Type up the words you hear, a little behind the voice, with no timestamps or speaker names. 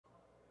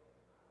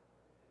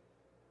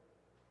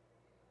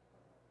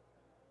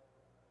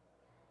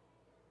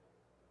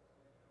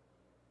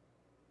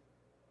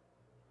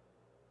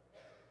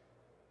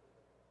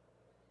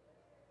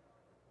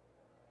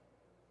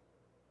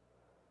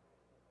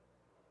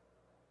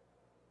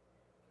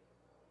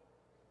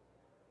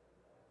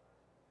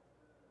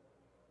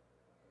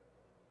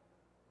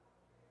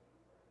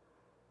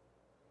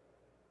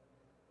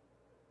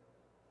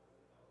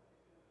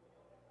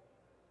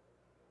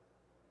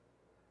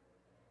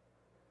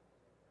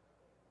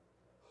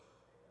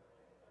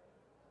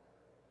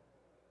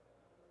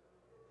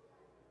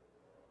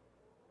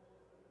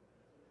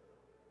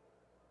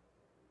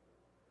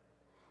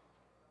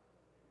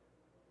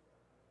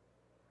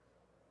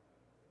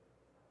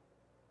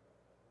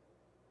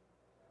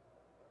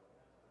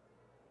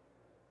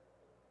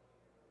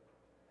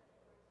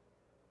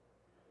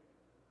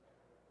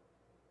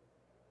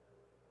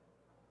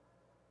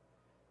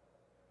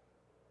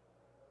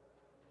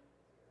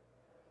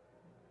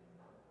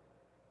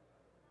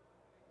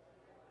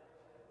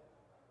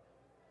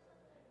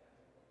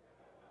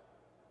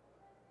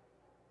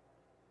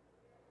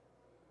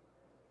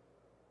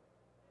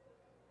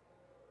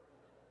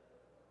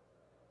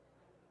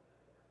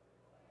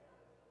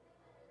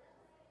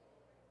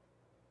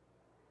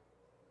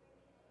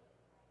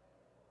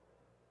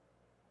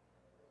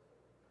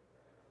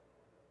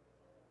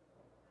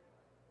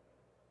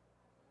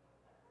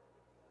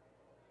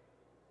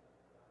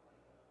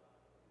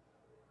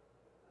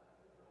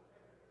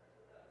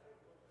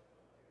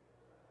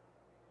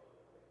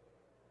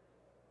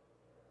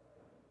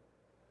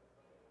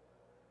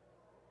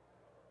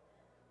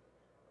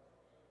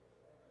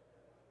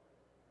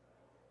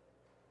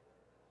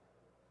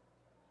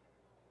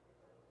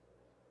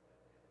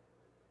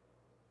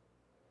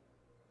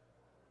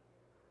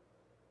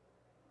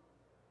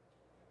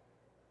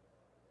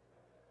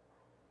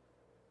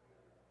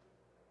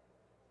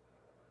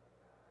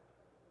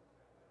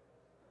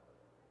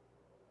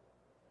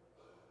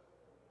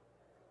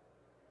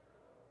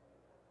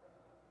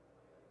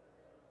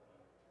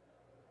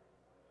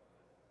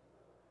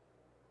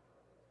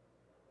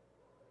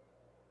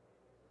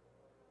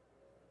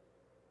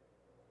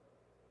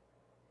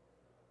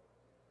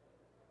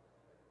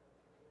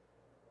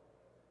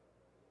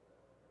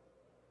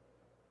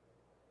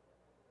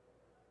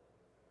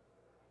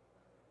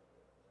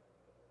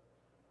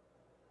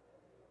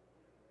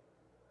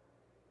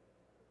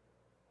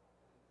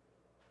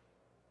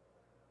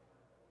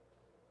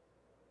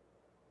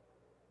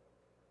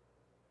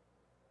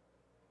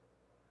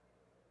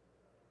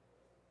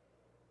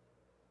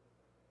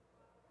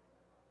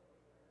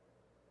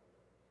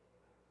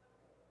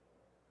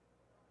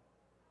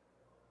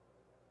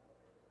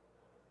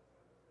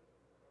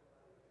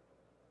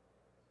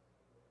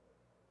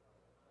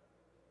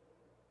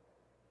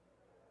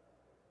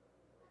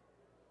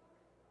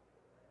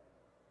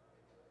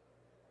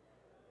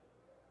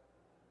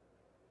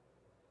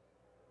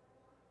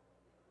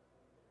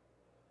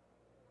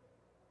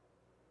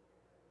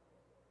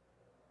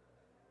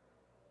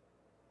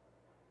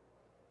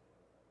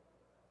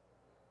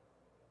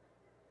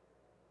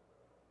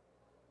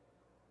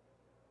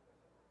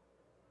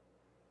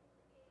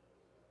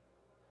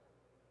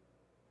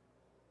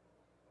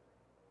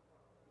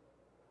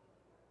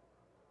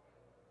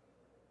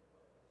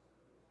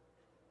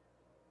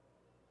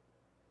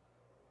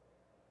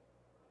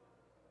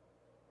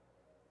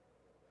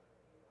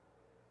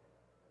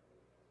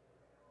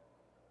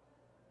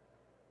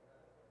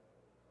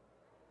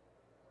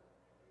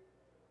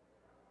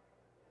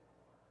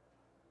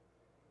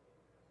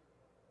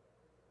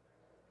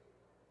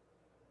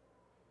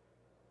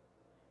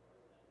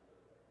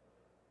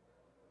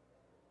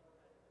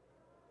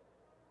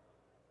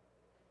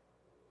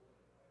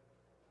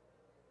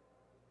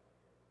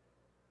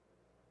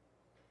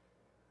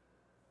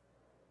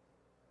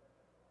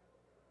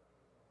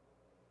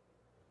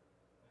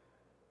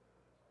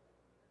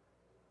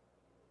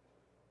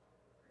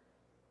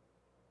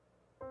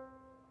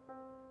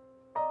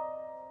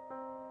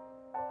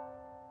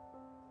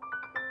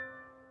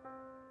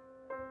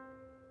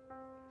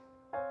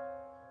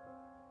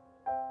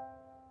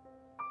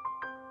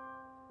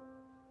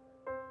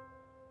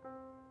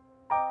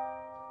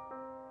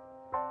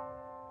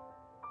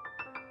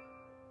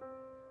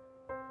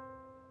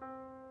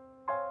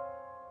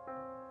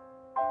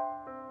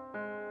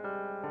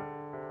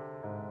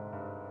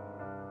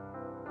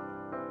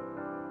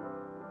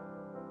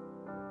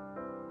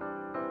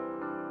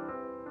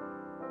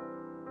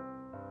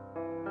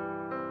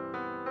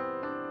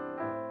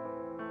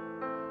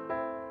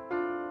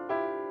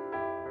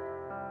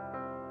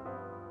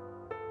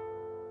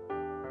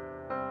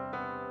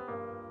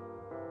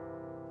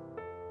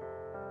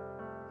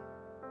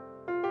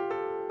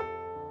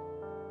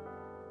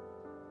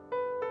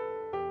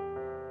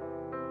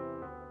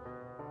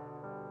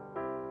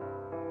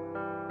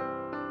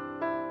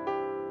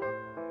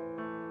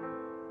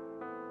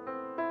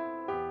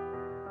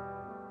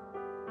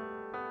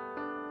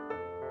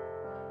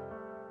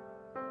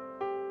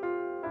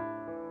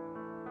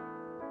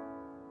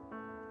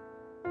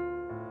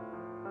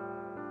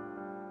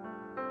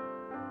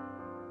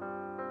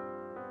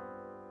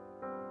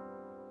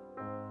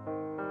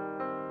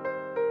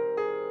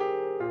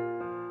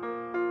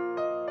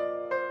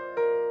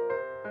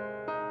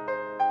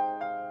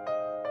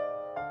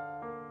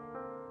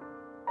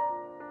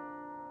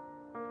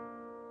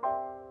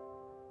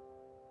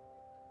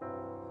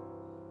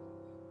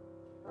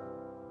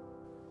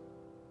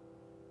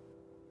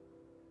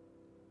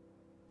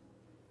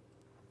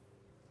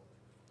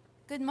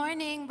Good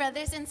morning,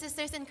 brothers and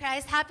sisters in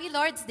Christ. Happy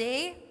Lord's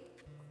Day.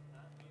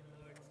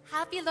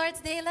 Happy Lord's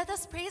Day. Let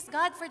us praise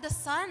God for the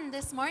sun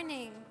this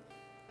morning.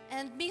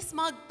 And may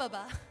smog pa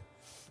ba?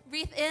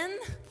 Breathe in,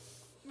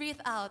 breathe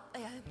out.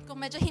 Ayan, kung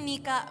medyo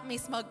hinika, may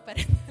smog pa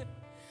rin.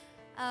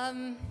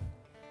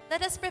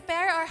 Let us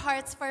prepare our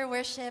hearts for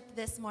worship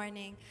this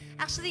morning.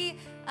 Actually,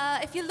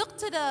 if you look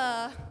to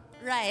the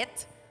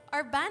right,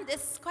 our band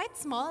is quite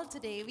small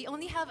today. We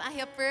only have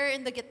Ahyaper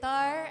in the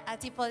guitar,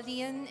 Ati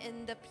Pauline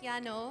in the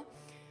piano,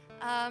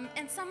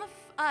 and some of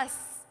us,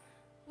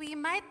 we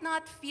might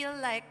not feel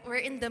like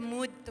we're in the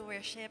mood to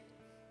worship.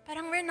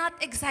 Parang we're not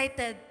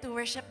excited to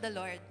worship the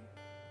Lord.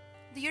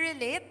 Do you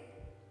relate?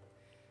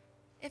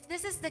 If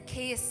this is the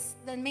case,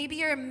 then maybe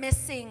you're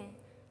missing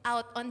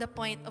out on the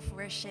point of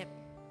worship.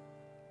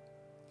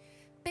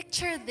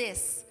 Picture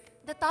this.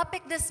 The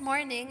topic this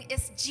morning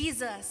is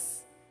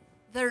Jesus,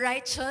 the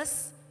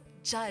righteous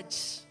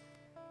judge.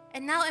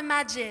 And now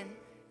imagine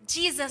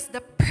Jesus,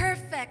 the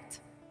perfect,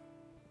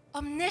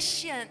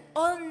 omniscient,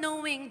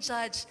 all-knowing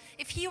judge.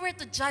 If he were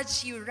to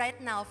judge you right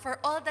now for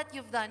all that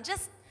you've done,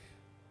 just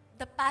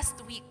the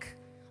past week,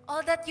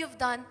 all that you've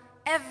done,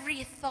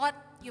 every thought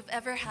you've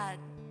ever had.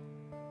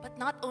 But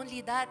not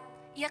only that,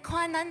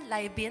 iakwanan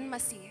laibin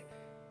masi,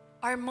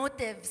 our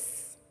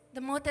motives,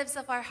 the motives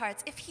of our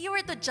hearts. If he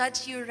were to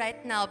judge you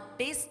right now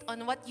based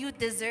on what you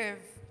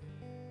deserve,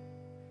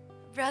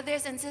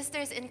 brothers and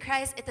sisters in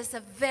Christ, it is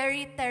a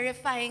very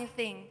terrifying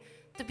thing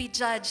to be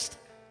judged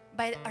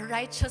by a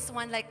righteous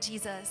one like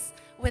Jesus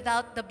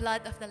without the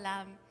blood of the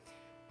Lamb.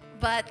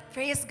 But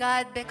praise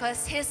God,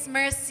 because his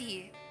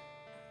mercy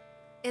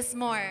is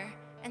more.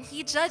 And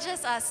he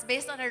judges us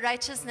based on a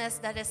righteousness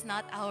that is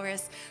not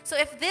ours. So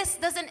if this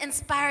doesn't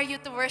inspire you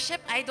to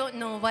worship, I don't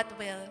know what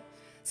will.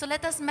 So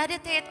let us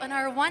meditate on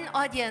our one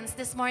audience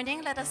this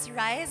morning. Let us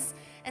rise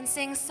and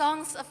sing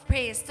songs of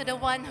praise to the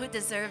one who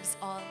deserves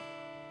all.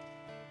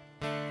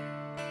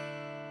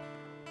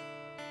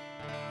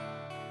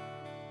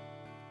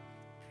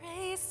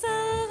 Praise the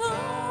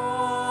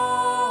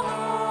Lord,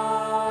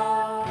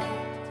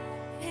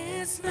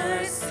 his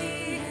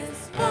mercy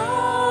is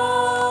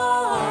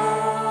more.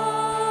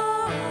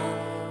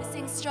 We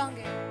sing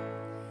stronger.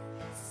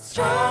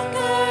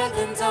 Stronger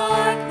than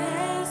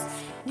darkness,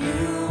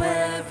 new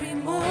every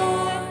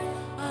morn.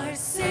 Our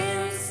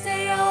sins,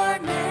 they are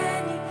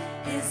many,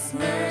 his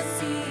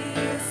mercy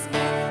is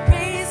more.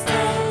 Praise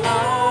the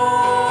Lord,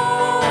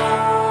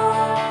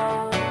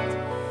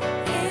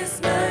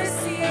 his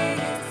mercy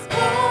is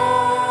more.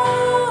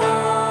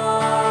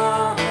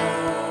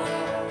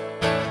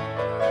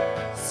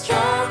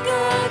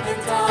 Stronger than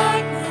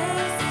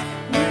darkness,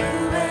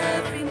 new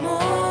every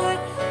morn.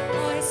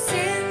 Our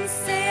sins,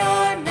 they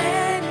are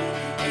many,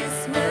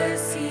 his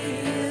mercy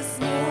is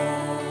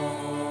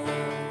more.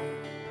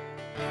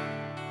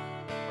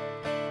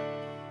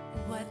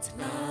 What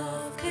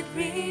love could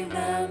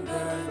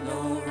remember,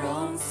 no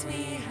wrongs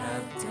we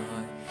have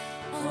done.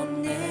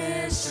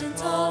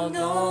 Omniscient,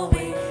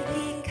 all-knowing,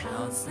 he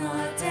counts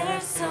not their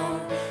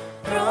song.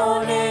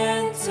 Thrown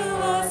into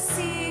a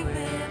sea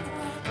with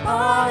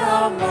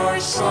bottom or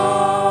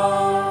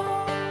shore.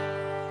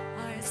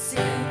 Our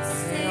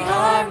sins, they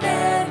are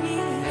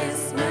many,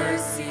 his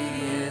mercy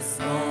is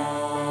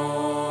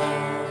more.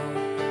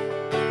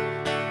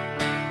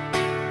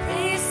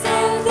 Praise the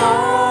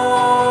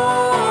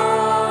Lord,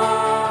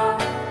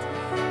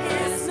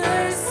 his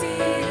mercy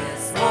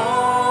is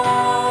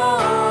more.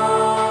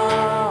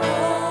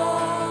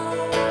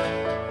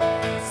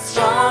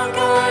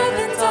 Stronger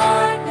than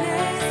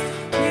darkness,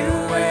 new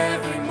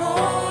every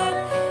morn.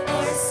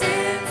 Our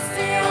sins,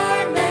 they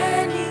are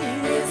many,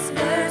 his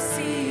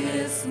mercy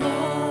is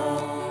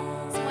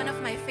more. It's one of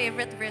my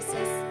favorite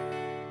verses.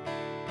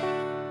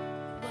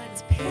 What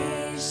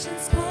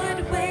patience would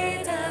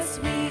wait as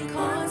we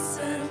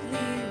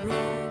constantly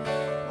roam.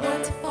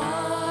 What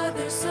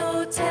Father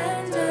so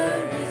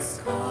tender is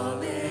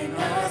calling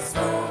us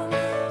home.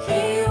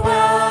 He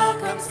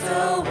welcomes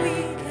the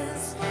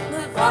weakest,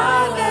 the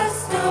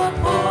vilest, the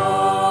poor.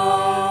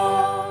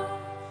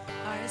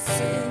 Our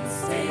sins,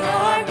 they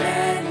are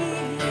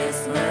many,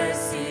 his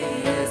mercy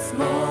is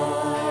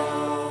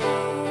more.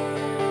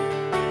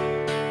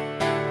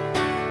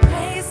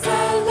 Praise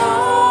the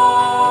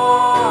Lord,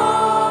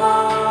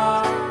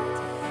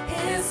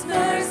 his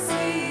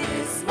mercy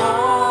is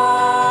more.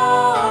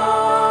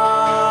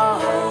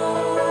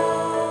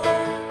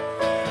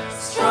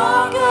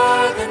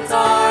 Stronger than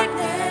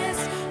darkness,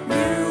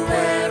 new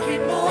every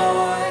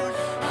morn.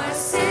 Our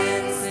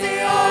sins,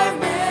 they are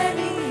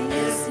many,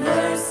 his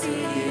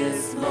mercy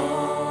is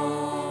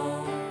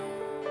more.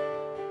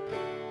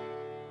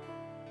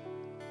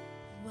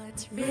 What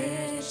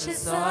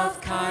riches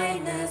of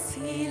kindness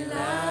he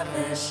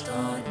lavished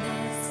on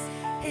us.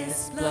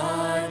 His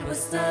blood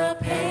was the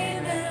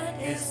payment,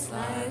 his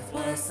life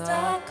was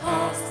the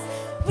cost.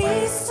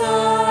 We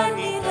stood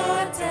in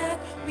the debt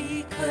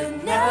we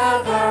could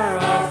never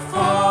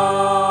afford.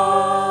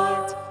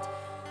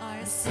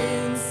 Our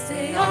sins,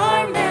 they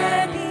are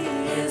many,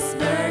 his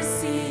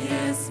mercy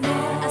is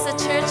more. As a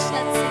church,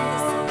 let's sing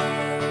this song.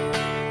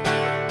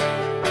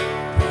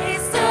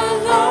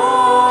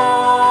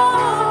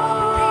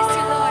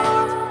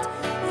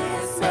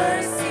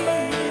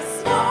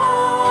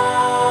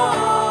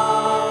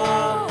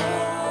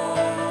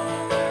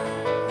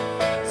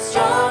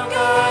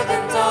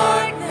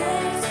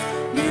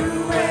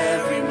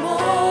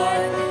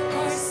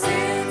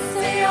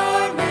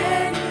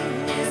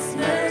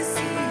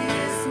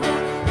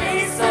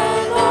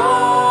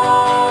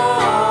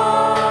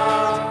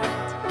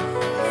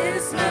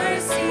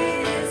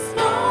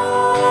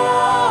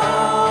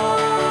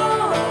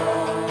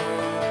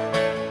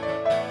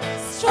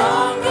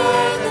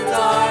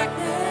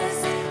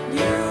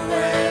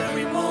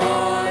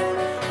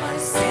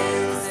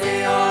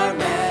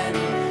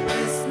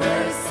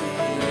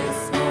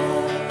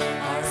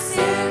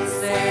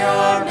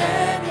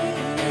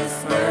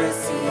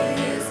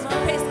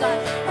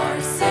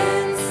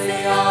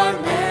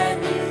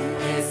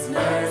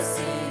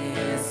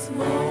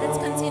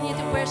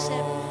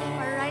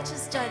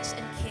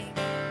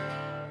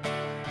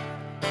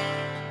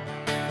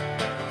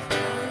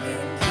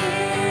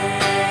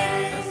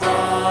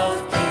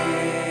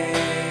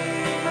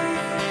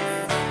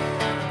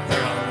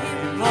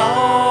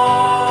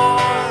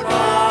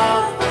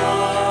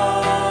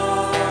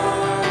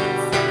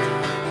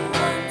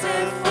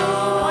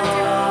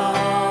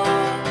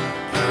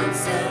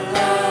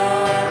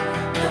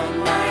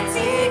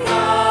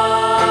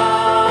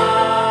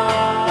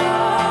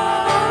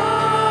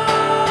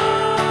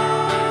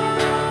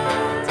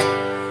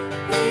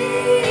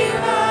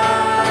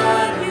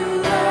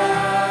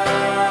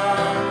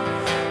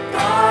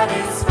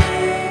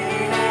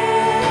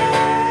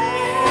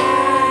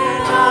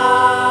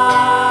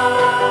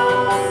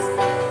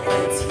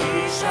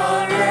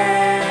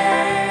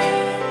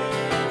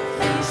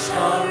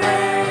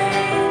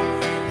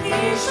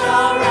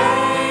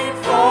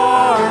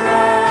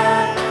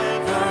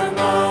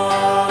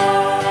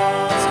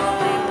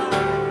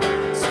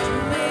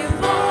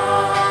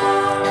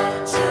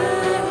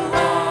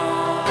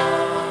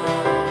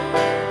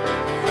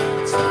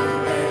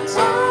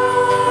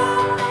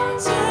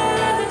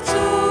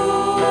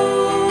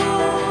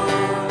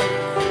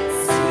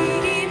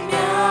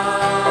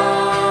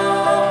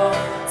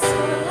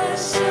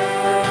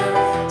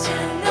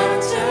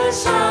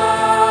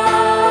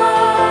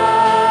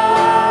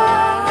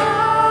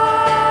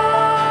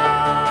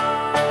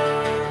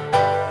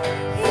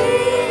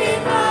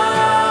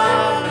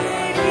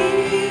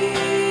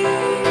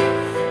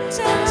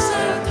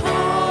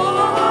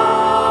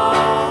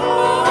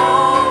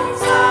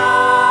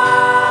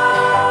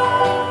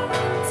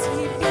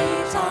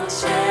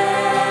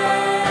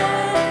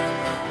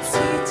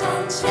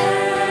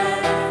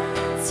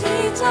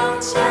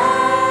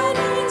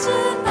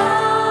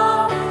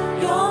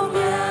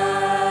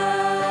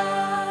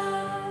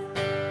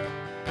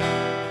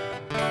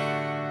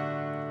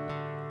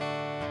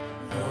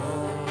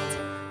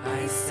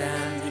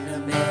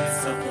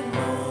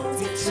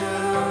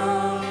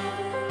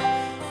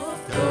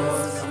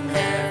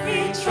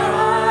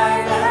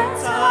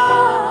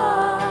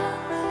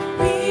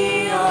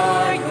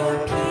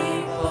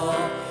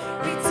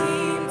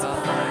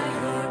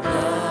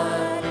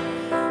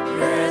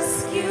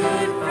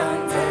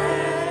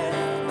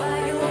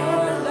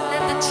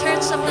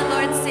 of the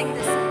Lord sing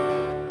this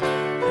song.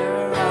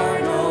 There are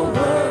no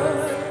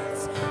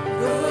words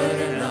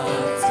good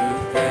enough to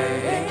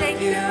thank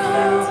you.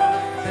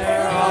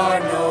 There are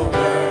no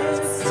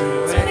words to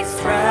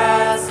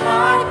express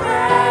my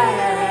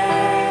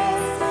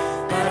praise,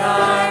 but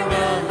I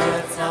will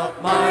lift up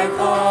my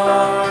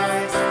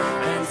voice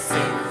and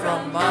sing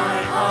from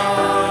my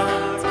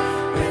heart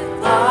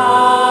with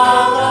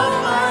all of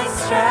my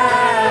strength.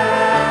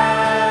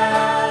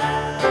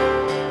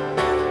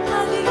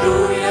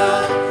 Hallelujah,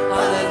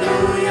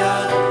 hallelujah,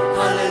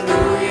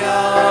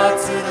 hallelujah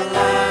to the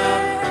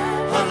Lamb.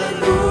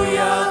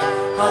 Hallelujah,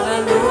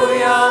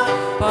 hallelujah.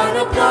 By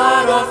the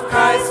blood of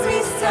Christ we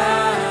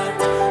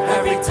stand.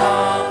 Every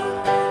tongue,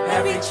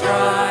 every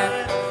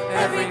tribe,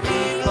 every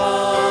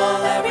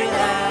people, every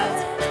land,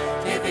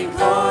 giving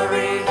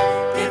glory,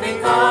 giving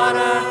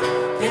honor,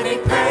 giving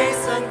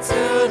praise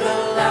unto the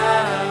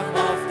Lamb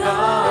of God.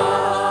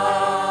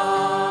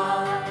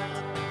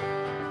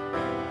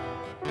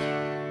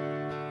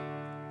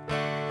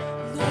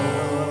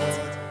 Lord,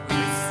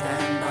 we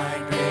stand by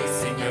grace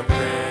in your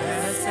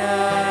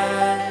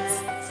presence,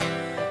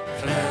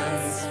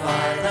 cleansed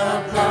by the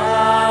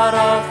blood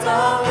of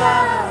the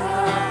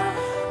Lamb.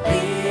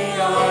 We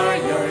are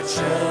your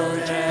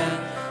children,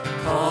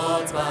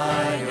 called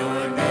by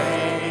your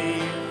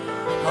name.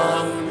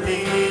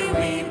 Humbly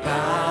we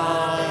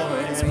bow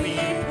and we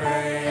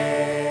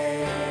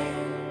pray.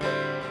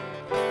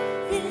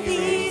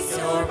 Release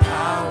your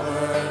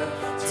power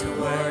to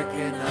work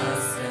in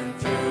us and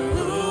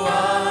through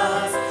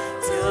us,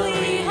 till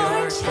we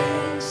are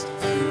changed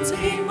to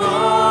be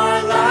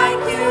more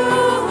like you.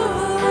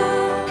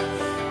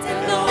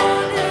 Then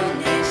all the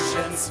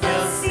nations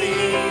will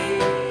see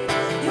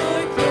your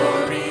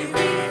glory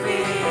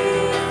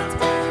revealed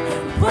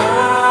and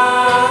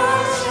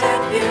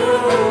worship you.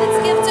 Let's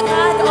give to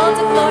God all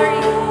the glory.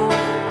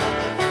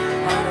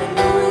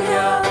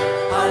 Hallelujah,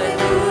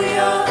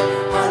 hallelujah,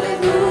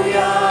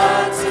 hallelujah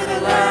to the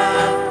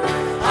Lamb.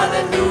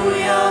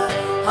 Hallelujah,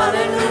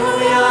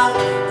 hallelujah.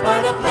 By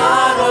the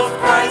blood of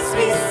Christ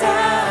we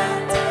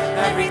stand.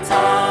 Every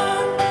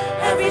tongue,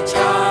 every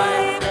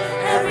tribe,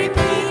 every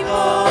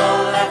people,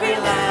 every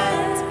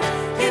land,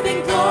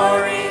 giving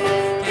glory,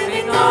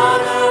 giving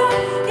honor,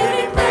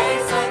 giving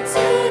praise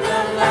unto the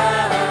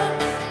Lamb.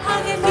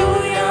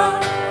 Hallelujah,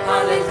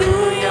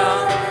 hallelujah,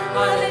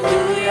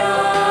 hallelujah.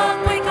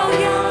 归羔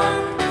羊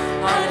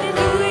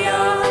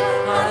Hallelujah,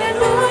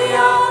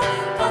 hallelujah.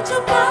 靠着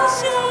宝血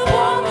我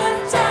们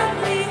站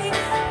立，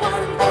万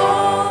国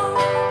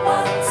万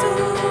族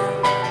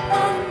万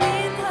民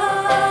和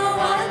万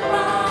邦，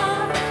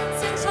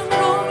献上荣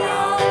耀，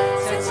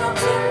献上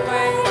尊贵，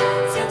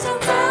献上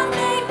赞美，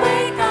归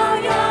羔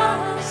羊，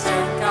献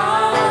羔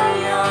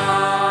羊。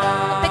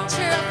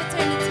 Picture of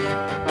eternity.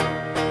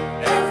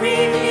 Every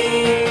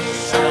knee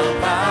shall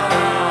bow,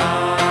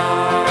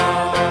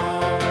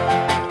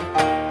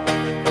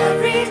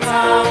 every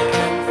tongue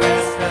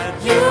confess that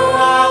you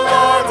are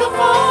Lord of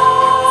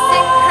all.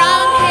 Sing,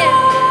 crown him.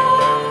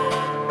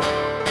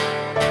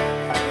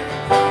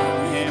 Crown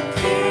him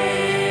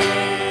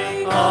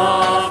King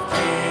of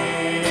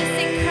Kings.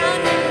 Sing, crown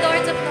him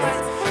Lord of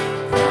Lords.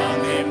 Crown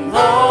him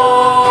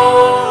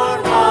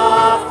Lord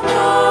of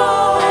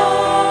Lords.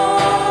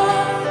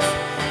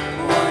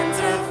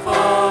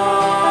 Wonderful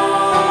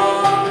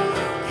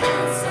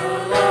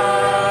Counselor,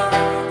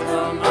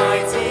 the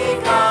mighty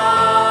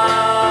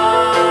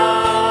God.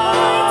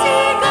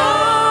 Mighty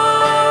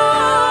God.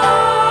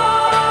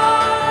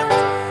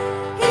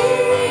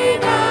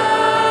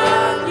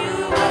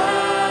 Emmanuel.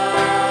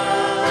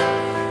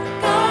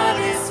 God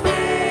is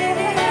with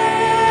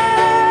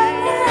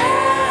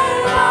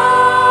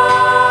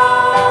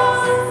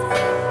us,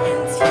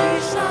 and he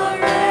shall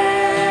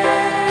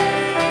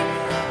reign,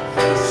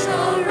 he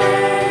shall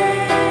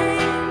reign,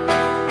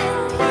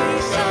 and he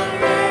shall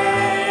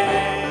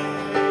reign,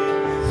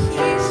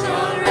 he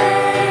shall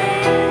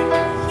reign,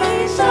 he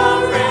shall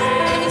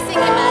reign. Can you sing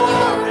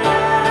Emmanuel?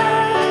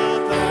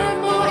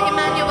 Forevermore.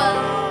 Emmanuel.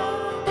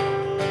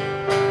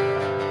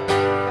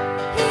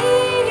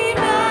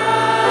 Emmanuel,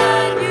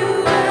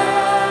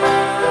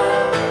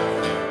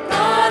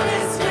 God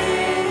is with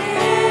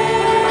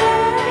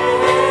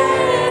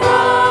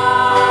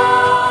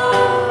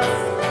us,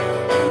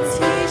 and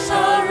he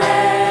shall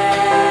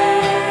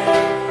reign,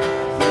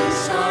 he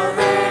shall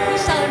reign, He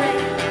shall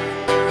reign.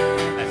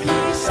 and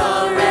he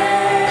shall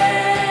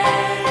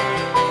reign,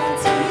 and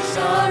he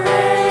shall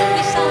reign,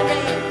 He shall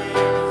reign.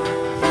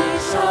 he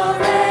shall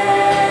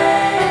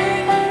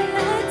reign,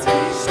 and he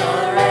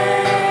shall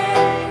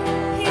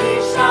reign, he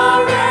shall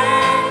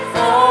reign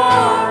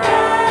forevermore.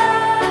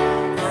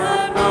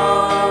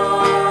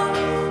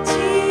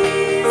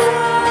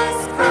 Jesus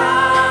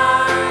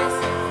Christ,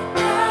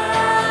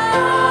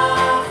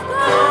 Lamb of God.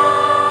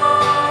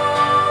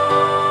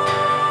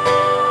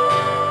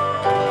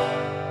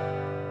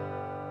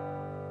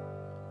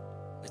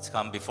 Let's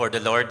come before the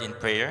Lord in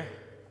prayer.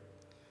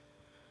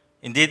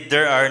 Indeed,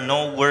 there are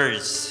no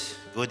words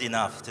good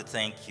enough to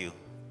thank you.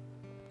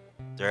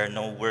 There are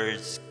no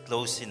words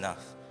close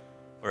enough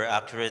or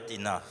accurate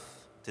enough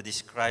to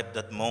describe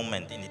that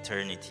moment in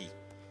eternity,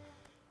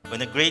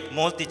 when a great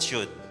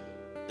multitude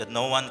that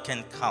no one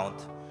can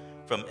count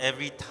from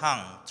every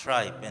tongue,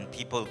 tribe, and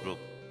people group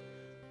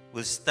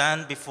will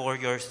stand before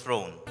your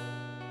throne.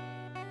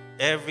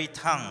 Every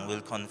tongue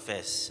will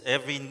confess,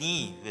 every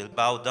knee will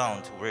bow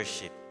down to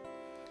worship,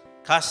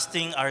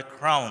 casting our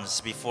crowns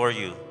before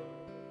you,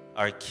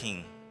 our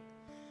King,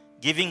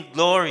 giving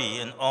glory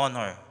and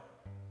honor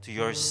to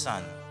your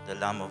Son, the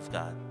Lamb of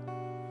God.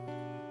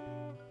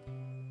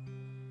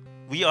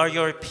 We are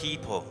your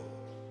people.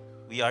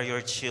 We are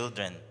your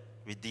children,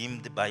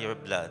 redeemed by your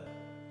blood.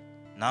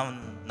 Now,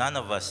 none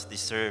of us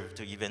deserve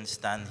to even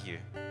stand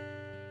here.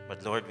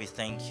 But Lord, we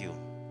thank you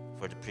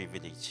for the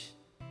privilege.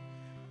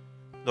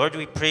 Lord,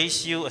 we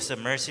praise you as a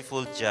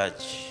merciful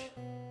judge.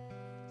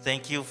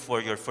 Thank you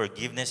for your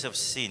forgiveness of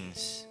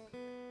sins.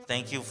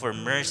 Thank you for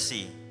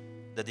mercy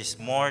that is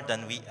more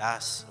than we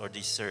ask or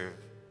deserve,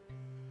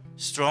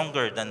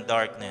 stronger than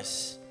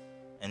darkness,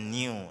 and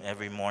new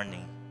every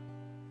morning.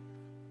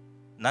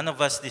 None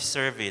of us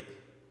deserve it,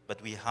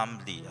 but we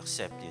humbly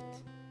accept it.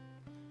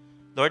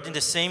 Lord, in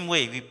the same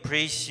way, we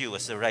praise you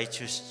as a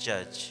righteous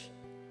judge.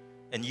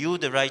 And you,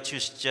 the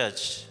righteous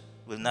judge,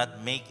 will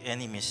not make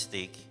any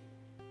mistake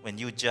when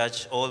you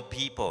judge all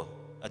people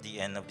at the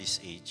end of this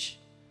age.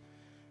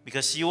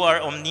 Because you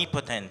are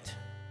omnipotent,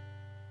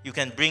 you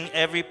can bring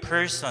every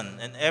person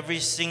and every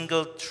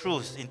single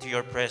truth into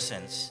your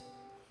presence.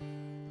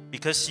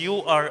 Because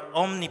you are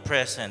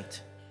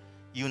omnipresent,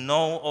 you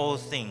know all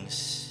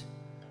things.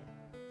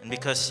 And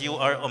because you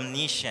are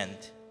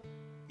omniscient,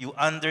 you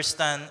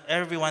understand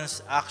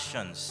everyone's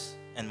actions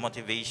and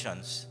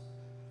motivations.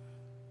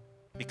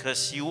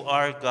 Because you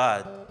are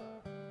God,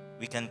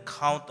 we can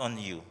count on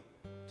you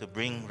to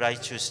bring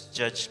righteous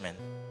judgment.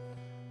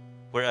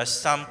 Whereas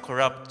some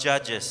corrupt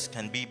judges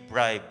can be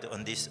bribed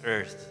on this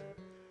earth,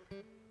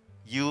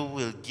 you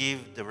will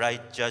give the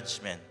right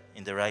judgment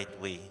in the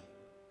right way.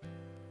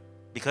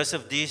 Because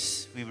of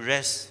this, we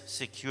rest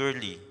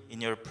securely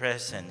in your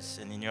presence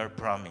and in your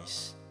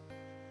promise.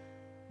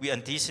 We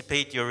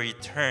anticipate your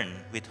return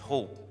with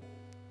hope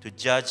to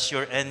judge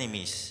your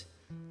enemies,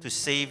 to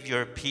save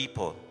your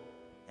people,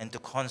 and to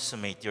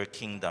consummate your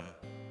kingdom.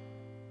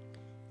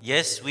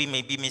 Yes, we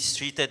may be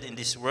mistreated in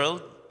this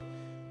world.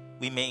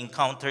 We may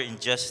encounter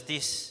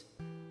injustice.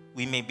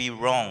 We may be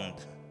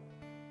wronged.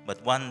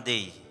 But one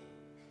day,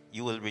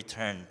 you will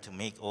return to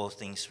make all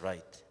things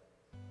right.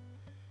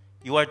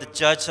 You are the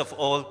judge of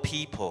all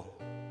people,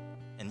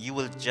 and you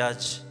will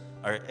judge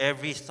our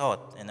every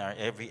thought and our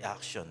every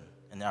action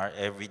and our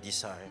every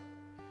desire.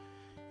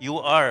 You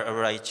are a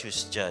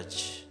righteous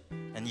judge,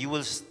 and you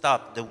will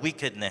stop the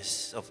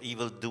wickedness of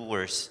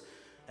evildoers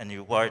and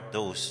reward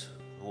those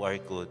who are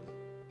good.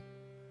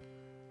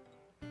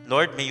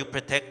 Lord, may you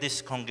protect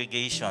this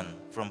congregation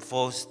from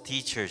false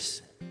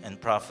teachers and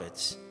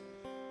prophets,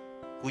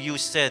 who you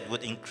said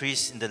would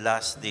increase in the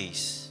last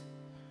days.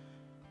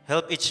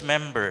 Help each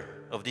member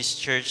of this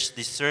church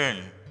discern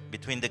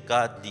between the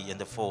godly and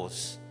the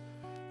false,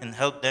 and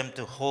help them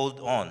to hold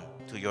on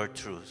to your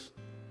truth.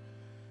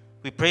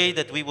 We pray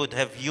that we would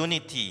have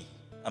unity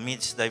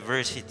amidst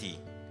diversity,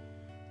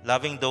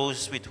 loving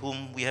those with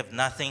whom we have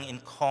nothing in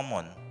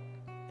common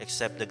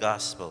except the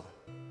gospel.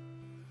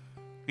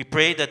 We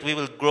pray that we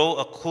will grow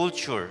a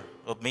culture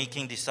of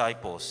making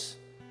disciples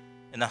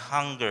and a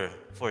hunger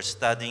for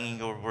studying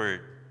your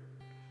word,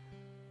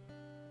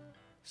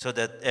 so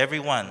that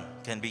everyone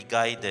can be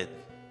guided,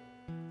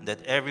 and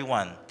that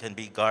everyone can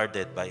be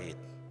guarded by it.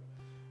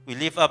 We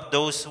lift up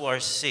those who are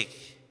sick.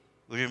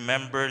 We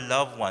remember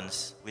loved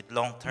ones with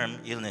long-term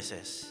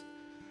illnesses.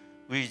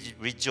 We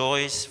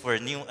rejoice for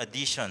new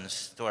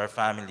additions to our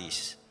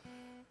families.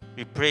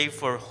 We pray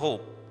for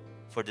hope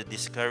for the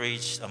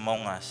discouraged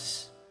among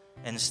us,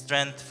 and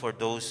strength for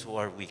those who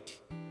are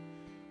weak.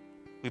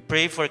 We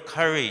pray for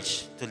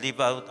courage to live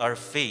out our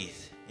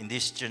faith in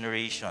this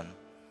generation,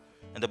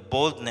 and the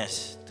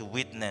boldness to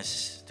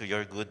witness to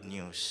your good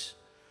news.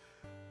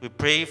 We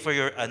pray for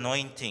your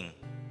anointing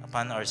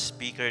upon our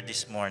speaker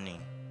this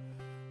morning.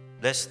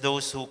 Bless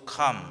those who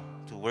come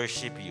to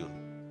worship you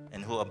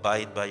and who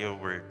abide by your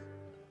word.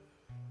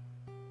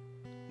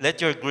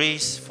 Let your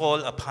grace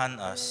fall upon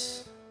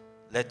us.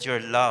 Let your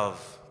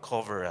love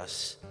cover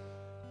us.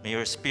 May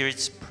your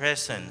Spirit's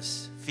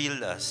presence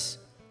fill us,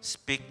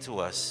 speak to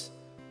us,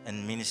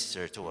 and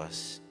minister to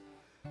us.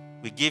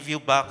 We give you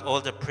back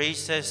all the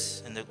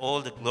praises and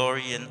all the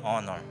glory and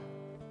honor.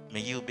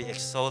 May you be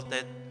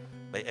exalted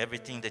by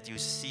everything that you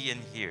see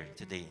and hear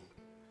today.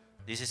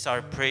 This is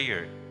our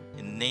prayer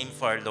in the name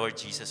of our Lord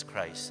Jesus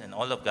Christ. And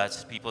all of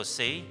God's people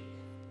say,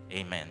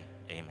 Amen.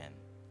 Amen.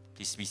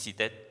 Please be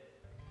seated.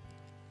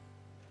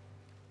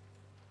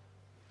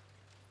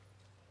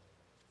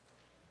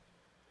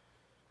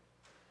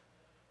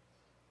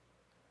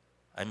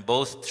 I'm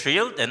both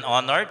thrilled and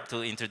honored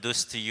to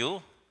introduce to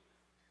you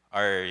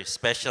our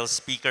special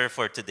speaker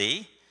for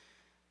today.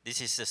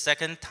 This is the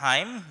second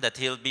time that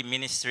he'll be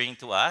ministering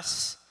to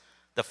us.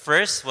 The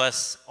first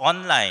was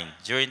online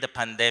during the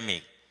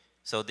pandemic.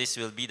 So this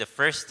will be the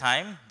first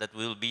time that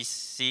we'll be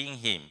seeing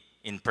him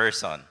in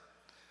person.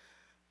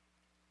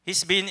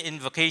 He's been in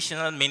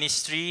vocational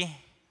ministry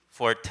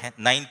for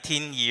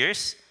 19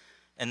 years,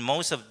 and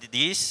most of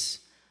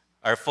these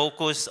are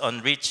focused on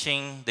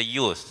reaching the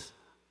youth,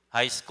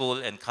 high school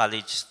and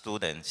college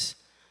students.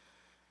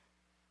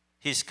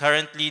 He's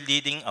currently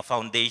leading a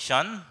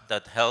foundation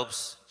that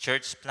helps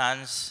church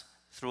plants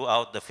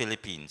throughout the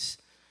Philippines.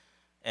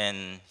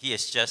 And he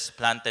has just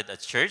planted a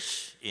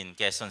church in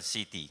Quezon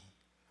City.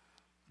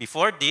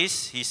 Before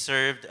this, he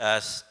served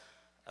as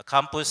a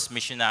campus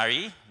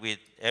missionary with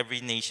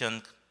Every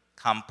Nation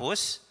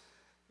Campus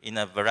in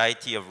a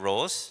variety of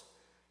roles.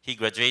 He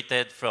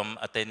graduated from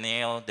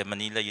Ateneo de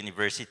Manila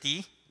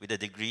University with a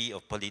degree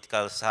of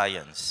political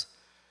science.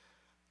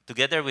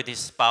 Together with his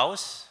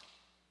spouse,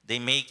 they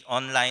make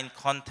online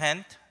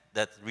content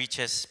that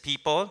reaches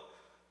people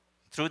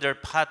through their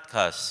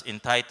podcast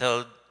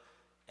entitled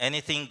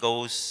Anything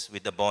Goes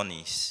with the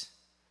Bonies.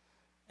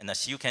 And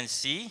as you can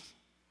see,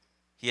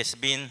 he has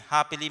been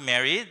happily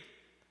married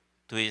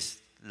to his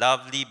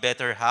lovely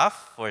better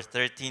half for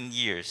 13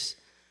 years.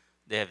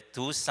 They have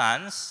 2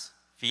 sons,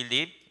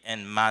 Philip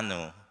and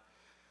Manu.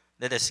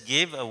 Let us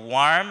give a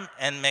warm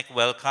NMEC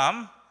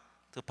welcome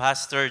to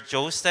Pastor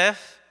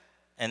Joseph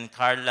and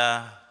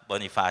Carla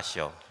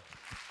Bonifacio.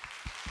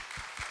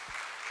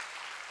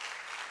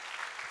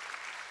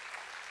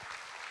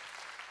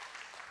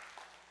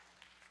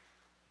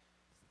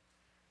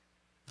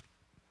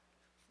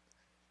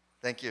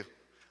 Thank you,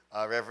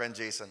 Reverend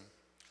Jason.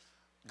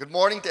 Good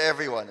morning to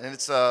everyone, and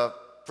it's a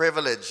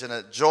privilege and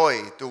a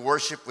joy to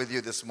worship with you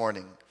this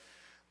morning.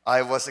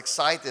 I was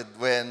excited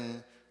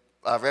when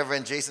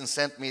Reverend Jason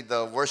sent me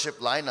the worship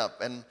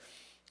lineup, and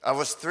I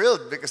was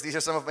thrilled because these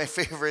are some of my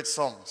favorite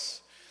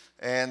songs.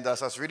 And so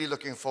I was really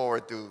looking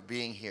forward to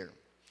being here.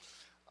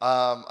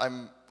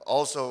 I'm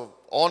also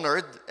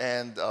honored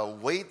and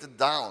weighted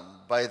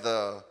down by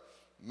the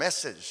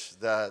message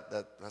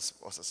that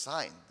was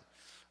assigned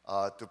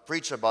to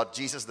preach about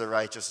Jesus the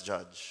righteous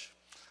judge.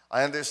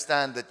 I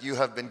understand that you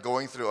have been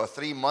going through a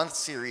 3-month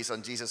series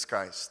on Jesus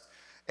Christ.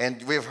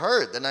 And we've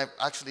heard, and I've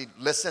actually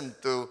listened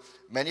to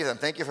many of them.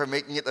 Thank you for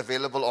making it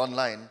available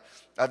online.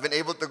 I've been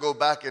able to go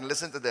back and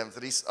listen to them, to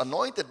these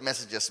anointed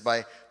messages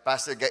by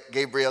Pastor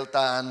Gabriel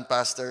Tan,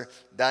 Pastor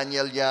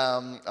Daniel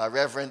Yam,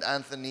 Reverend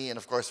Anthony, and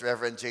of course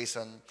Reverend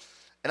Jason.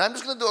 And I'm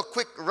just going to do a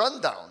quick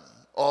rundown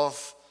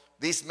of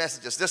these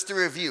messages, just to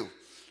review,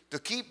 to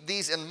keep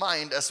these in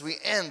mind as we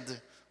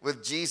end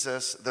with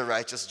Jesus, the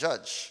righteous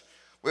judge.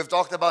 We've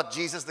talked about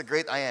Jesus, the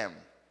great I am,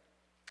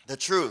 the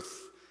truth,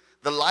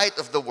 the light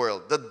of the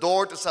world, the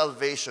door to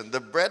salvation, the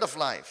bread of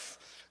life,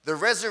 the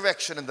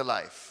resurrection and the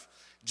life.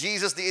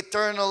 Jesus, the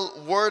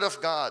eternal Word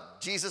of God.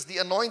 Jesus, the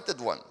anointed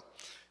one.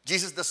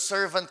 Jesus, the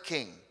servant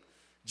king.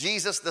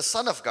 Jesus, the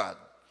Son of God.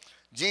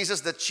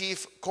 Jesus, the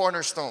chief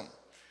cornerstone.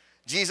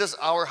 Jesus,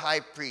 our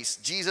high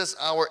priest. Jesus,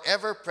 our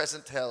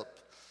ever-present help,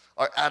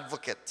 our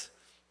advocate.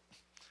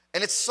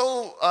 And it's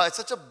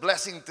such a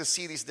blessing to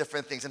see these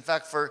different things. In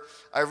fact,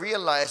 I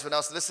realized when I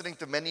was listening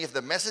to many of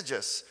the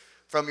messages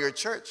from your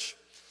church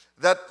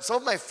that some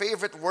of my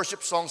favorite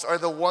worship songs are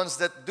the ones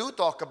that do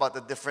talk about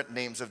the different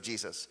names of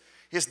Jesus,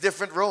 his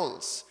different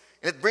roles.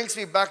 And it brings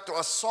me back to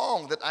a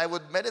song that I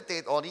would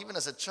meditate on even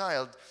as a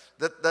child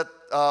that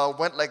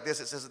went like this.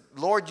 It says,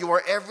 Lord, you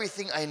are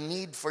everything I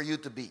need for you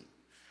to be.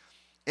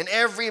 In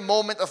every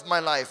moment of my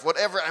life,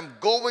 whatever I'm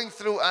going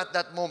through at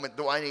that moment,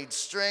 do I need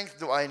strength?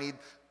 Do I need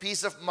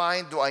peace of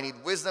mind? Do I need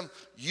wisdom?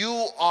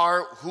 You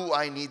are who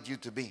I need you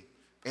to be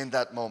in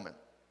that moment.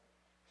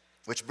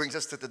 Which brings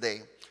us to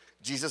today,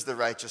 Jesus the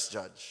righteous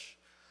judge.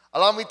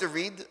 Allow me to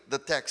read the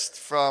text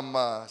from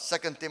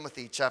 2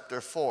 Timothy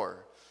chapter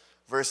 4,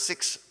 verse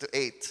 6 to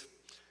 8.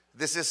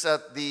 This is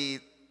at the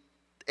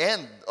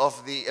end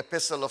of the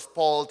epistle of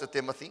Paul to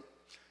Timothy,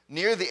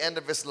 near the end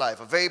of his life,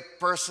 a very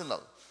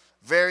personal,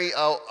 very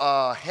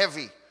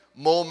heavy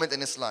moment in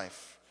his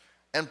life.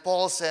 And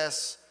Paul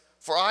says,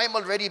 "For I am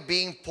already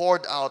being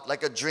poured out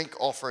like a drink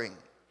offering,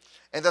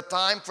 and the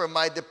time for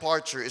my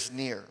departure is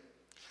near.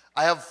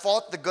 I have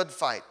fought the good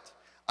fight.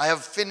 I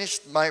have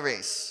finished my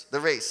race, the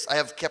race. I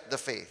have kept the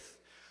faith.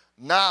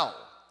 Now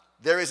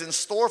there is in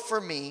store for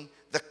me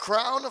the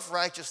crown of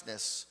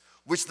righteousness,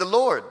 which the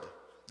Lord,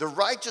 the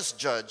righteous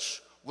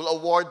judge, will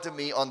award to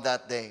me on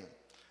that day.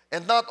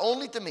 And not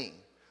only to me,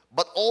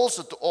 but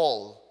also to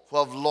all who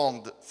have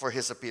longed for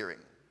his appearing."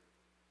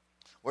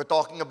 We're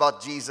talking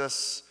about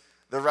Jesus,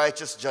 the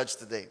righteous judge,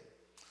 today.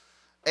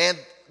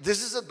 And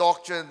this is a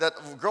doctrine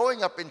that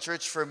growing up in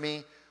church for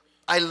me,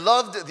 I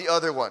loved the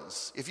other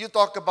ones. If you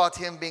talk about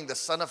him being the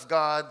Son of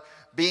God,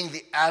 being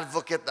the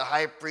advocate, the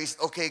high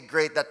priest, okay,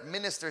 great, that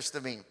ministers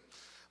to me.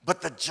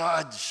 But the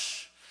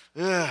judge,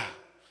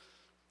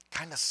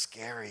 kind of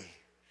scary,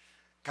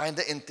 kind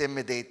of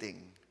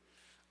intimidating.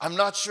 I'm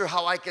not sure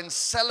how I can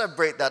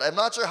celebrate that. I'm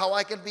not sure how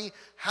I can be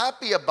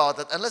happy about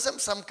it unless I'm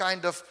some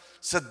kind of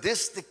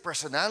sadistic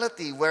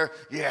personality where,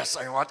 yes,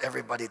 I want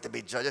everybody to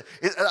be judged.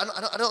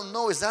 I don't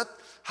know, is that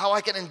how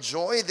I can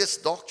enjoy this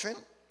doctrine?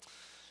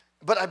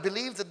 But I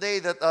believe today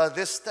that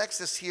this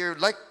text is here,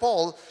 like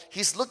Paul,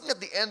 he's looking at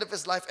the end of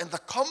his life and the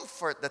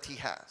comfort that he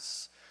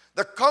has.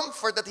 The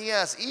comfort that he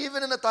has,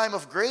 even in a time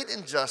of great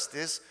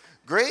injustice,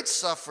 great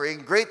suffering,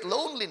 great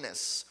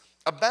loneliness,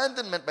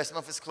 abandonment by some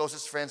of his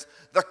closest friends,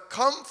 the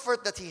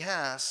comfort that he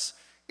has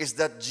is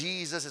that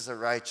Jesus is a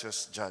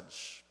righteous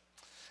judge.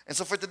 And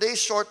so for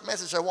today's short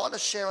message, I want to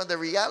share on the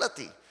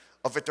reality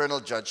of eternal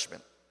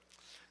judgment,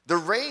 the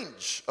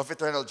range of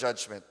eternal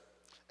judgment,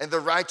 and the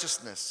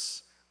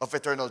righteousness of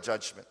eternal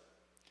judgment.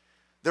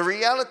 The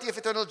reality of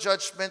eternal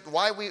judgment,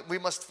 why we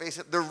must face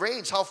it, the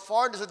range, how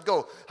far does it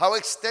go? How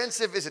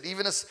extensive is it?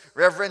 Even as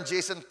Reverend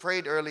Jason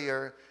prayed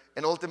earlier,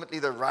 and ultimately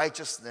the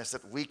righteousness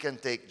that we can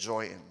take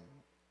joy in.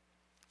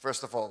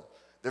 First of all,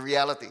 the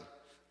reality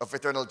of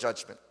eternal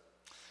judgment.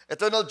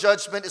 Eternal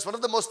judgment is one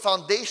of the most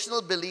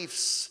foundational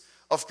beliefs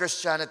of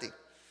Christianity.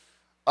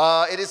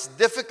 It is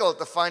difficult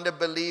to find a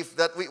belief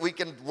that we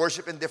can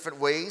worship in different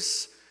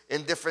ways,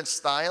 in different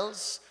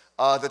styles.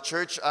 The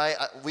church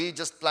we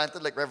just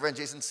planted, like Reverend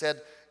Jason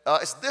said,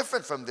 is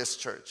different from this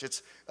church.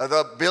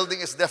 The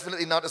building is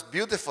definitely not as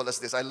beautiful as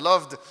this. I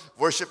loved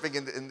worshiping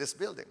in this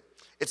building.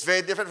 It's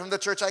very different from the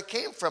church I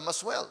came from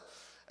as well.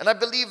 And I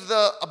believe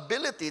the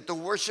ability to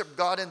worship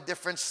God in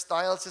different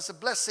styles is a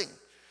blessing.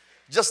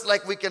 Just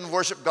like we can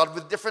worship God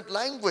with different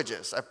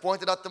languages. I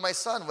pointed out to my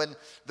son when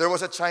there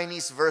was a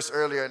Chinese verse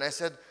earlier, and I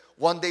said,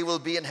 one day we'll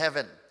be in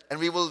heaven, and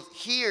we will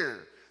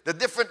hear the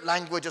different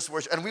languages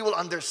worship, and we will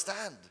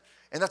understand.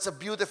 And that's a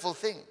beautiful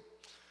thing.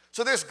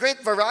 So there's great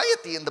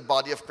variety in the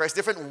body of Christ,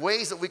 different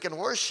ways that we can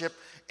worship,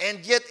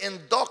 and yet in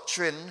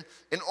doctrine,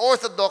 in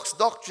orthodox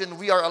doctrine,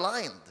 we are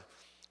aligned.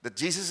 That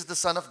Jesus is the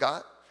Son of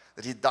God,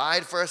 that He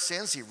died for our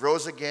sins, He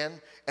rose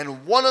again,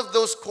 and one of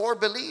those core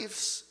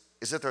beliefs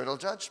is eternal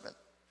judgment.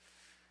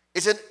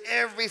 It's in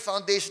every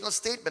foundational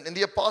statement. In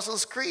the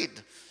Apostles' Creed,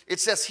 it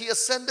says, He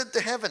ascended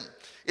to heaven,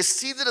 is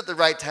seated at the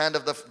right hand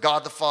of the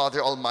God the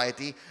Father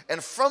Almighty,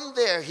 and from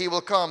there He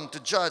will come to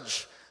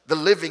judge the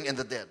living and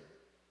the dead.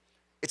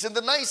 It's in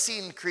the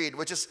Nicene Creed,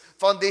 which is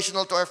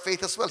foundational to our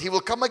faith as well. He will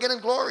come again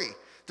in glory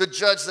to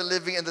judge the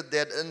living and the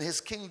dead, and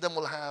His kingdom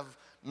will have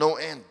no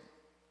end.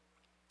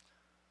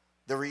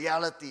 The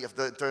reality of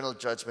the eternal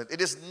judgment.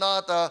 It is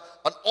not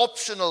an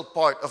optional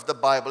part of the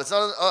Bible. It's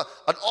not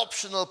an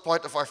optional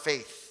part of our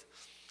faith.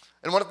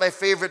 And one of my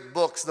favorite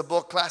books, the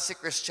book Classic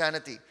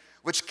Christianity,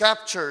 which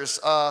captures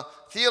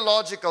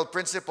theological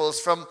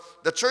principles from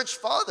the church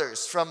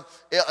fathers, from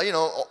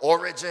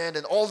Origen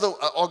and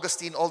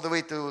Augustine all the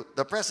way to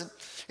the present.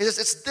 It says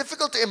it's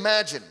difficult to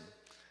imagine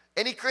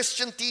any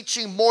Christian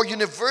teaching more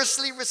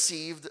universally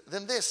received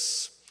than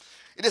this.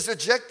 It is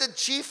rejected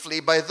chiefly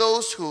by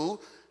those who,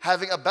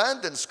 having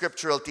abandoned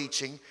scriptural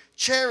teaching,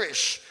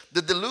 cherish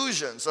the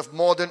delusions of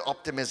modern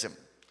optimism.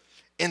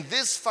 In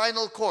this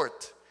final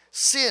court,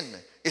 sin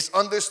is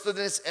understood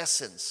in its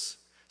essence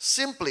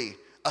simply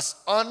as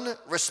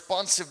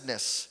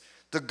unresponsiveness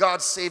to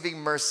God's saving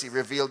mercy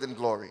revealed in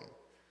glory.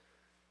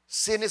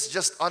 Sin is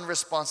just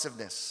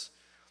unresponsiveness.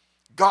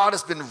 God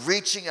has been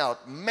reaching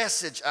out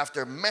message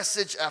after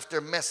message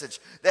after message.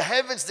 The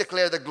heavens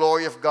declare the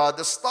glory of God.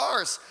 The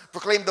stars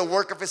proclaim the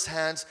work of His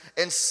hands.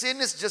 And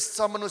sin is just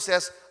someone who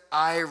says,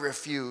 I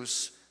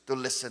refuse to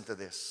listen to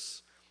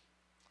this.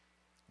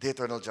 The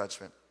eternal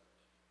judgment.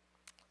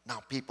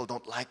 Now, people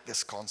don't like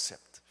this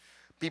concept.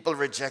 People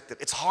reject it.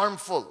 It's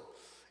harmful.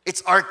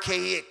 It's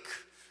archaic.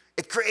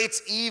 It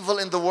creates evil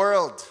in the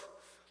world.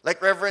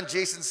 Like Reverend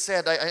Jason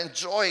said, I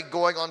enjoy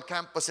going on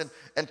campus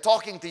and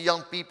talking to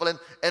young people.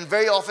 And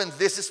very often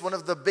this is one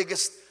of the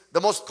biggest,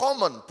 the most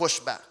common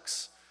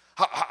pushbacks.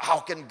 How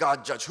can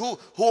God judge? Who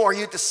are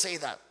you to say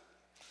that?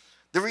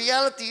 The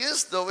reality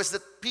is, though, is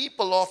that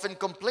people often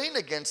complain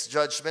against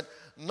judgment,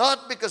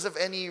 not because of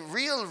any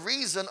real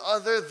reason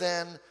other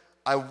than,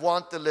 I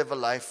want to live a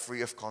life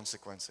free of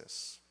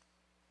consequences.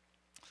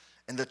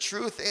 And the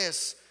truth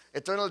is,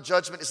 eternal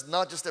judgment is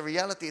not just a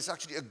reality, it's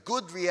actually a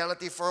good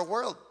reality for a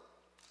world.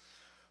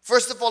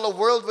 First of all, a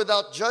world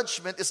without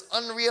judgment is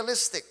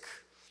unrealistic.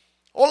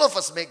 All of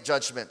us make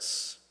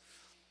judgments.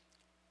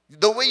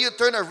 The way you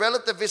turn a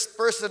relativist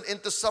person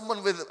into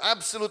someone with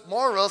absolute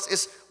morals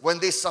is when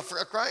they suffer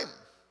a crime.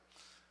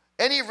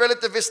 Any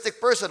relativistic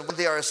person, when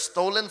they are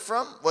stolen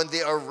from, when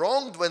they are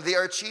wronged, when they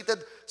are cheated,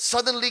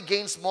 suddenly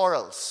gains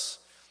morals.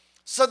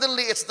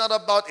 Suddenly, it's not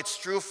about it's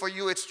true for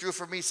you, it's true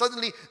for me.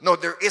 Suddenly, no,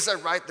 there is a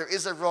right, there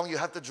is a wrong. You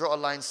have to draw a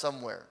line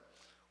somewhere.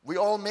 We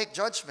all make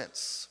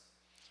judgments.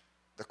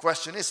 The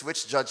question is,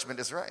 which judgment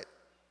is right?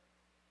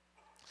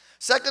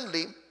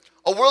 Secondly,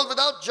 a world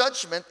without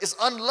judgment is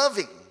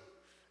unloving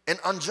and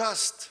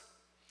unjust.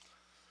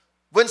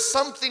 When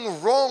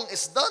something wrong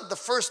is done, the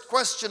first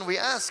question we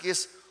ask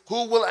is,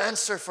 who will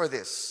answer for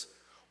this?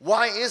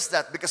 Why is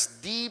that? Because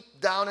deep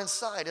down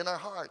inside in our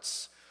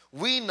hearts,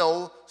 we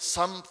know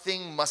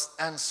something must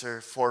answer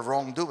for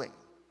wrongdoing.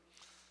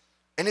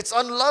 And it's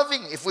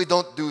unloving if we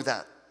don't do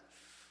that.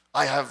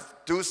 I have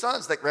two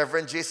sons, like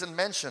Reverend Jason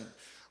mentioned.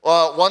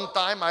 One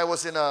time I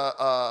was in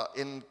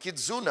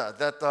Kidzuna,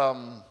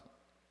 that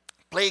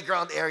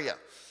playground area.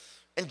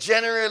 And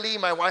generally,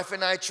 my wife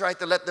and I try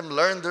to let them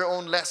learn their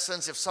own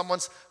lessons. If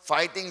someone's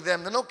fighting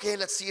them, then okay,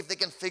 let's see if they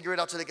can figure it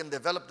out so they can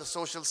develop the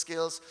social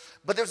skills.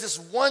 But there's this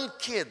one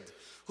kid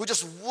who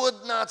just would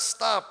not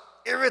stop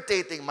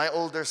irritating my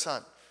older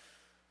son.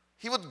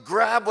 He would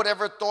grab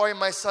whatever toy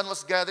my son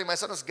was gathering. My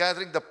son was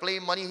gathering the play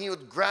money. He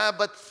would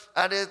grab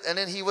at it, and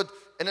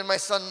then my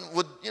son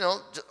would,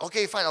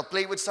 okay, fine, I'll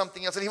play with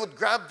something else. And he would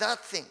grab that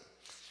thing.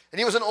 And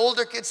he was an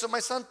older kid, so my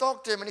son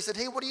talked to him, and he said,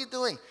 hey, what are you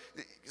doing?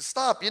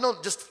 Stop,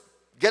 just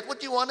get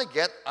what you want to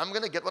get. I'm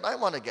going to get what I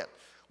want to get.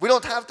 We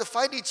don't have to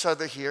fight each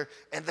other here.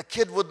 And the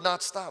kid would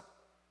not stop.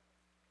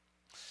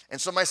 And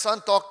so my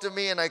son talked to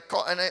me, and I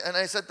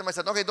said to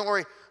him, okay, don't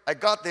worry, I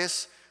got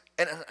this.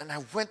 And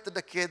I went to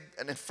the kid,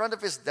 and in front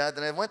of his dad,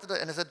 and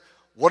I said,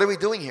 what are we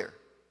doing here?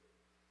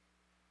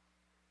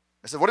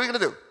 I said, what are we going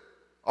to do?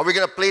 Are we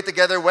going to play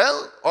together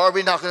well, or are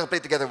we not going to play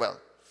together well?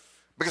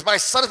 Because my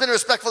son has been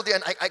respectful to you,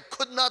 and I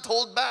could not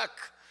hold back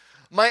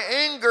my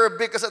anger,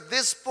 because at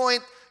this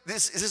point,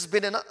 this has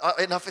been enough.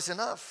 Enough is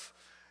enough.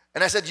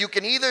 And I said, you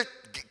can either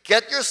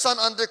get your son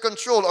under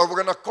control, or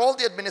we're going to call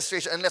the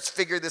administration, and let's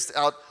figure this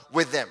out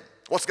with them.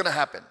 What's going to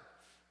happen?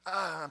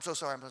 I'm so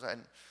sorry.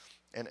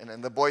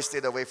 And the boy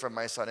stayed away from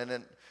my son. And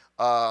then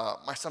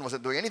my son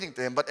wasn't doing anything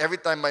to him, but every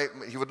time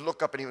he would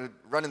look up and he would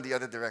run in the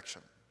other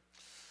direction.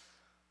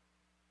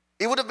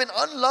 It would have been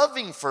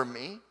unloving for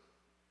me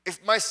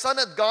if my son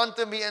had gone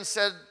to me and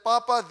said,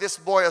 Papa, this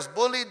boy has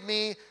bullied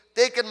me,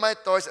 taken my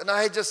toys, and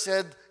I had just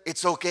said,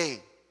 it's okay.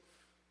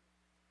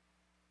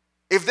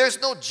 If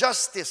there's no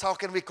justice, how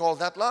can we call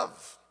that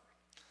love?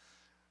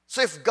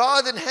 So if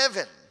God in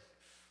heaven,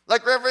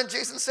 like Reverend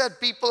Jason said,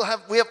 we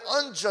have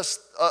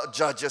unjust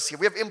judges here.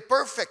 We have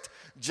imperfect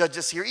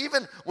judges here.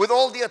 Even with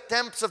all the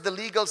attempts of the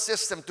legal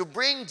system to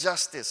bring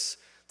justice.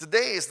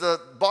 Today is the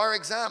bar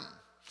exam.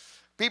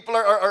 People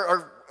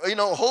are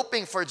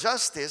hoping for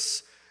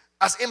justice.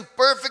 As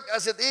imperfect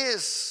as it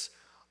is,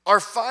 our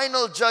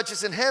final judge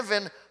is in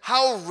heaven.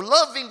 How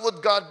loving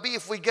would God be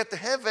if we get to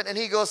heaven and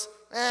He goes,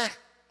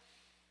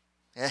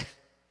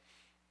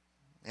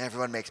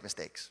 everyone makes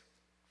mistakes.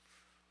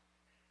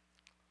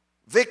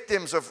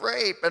 Victims of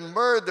rape and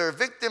murder,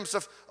 victims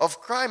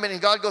of crime.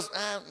 And God goes,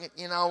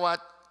 you know what?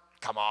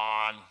 Come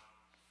on.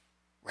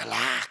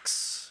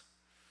 Relax.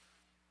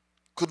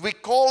 Could we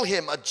call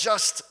Him a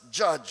just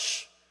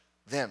judge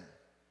then?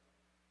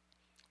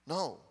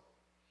 No.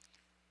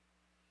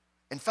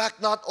 In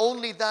fact, not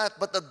only that,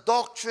 but the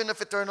doctrine of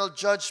eternal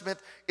judgment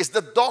is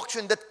the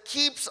doctrine that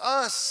keeps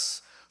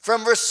us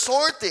from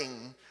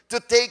resorting to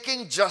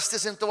taking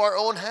justice into our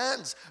own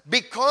hands,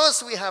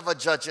 because we have a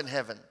judge in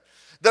heaven.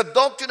 The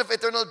doctrine of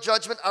eternal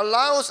judgment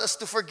allows us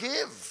to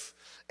forgive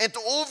and to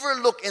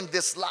overlook in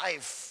this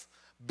life,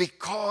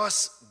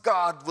 because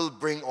God will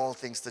bring all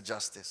things to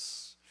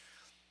justice.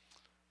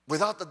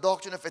 Without the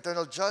doctrine of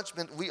eternal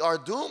judgment, we are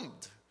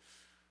doomed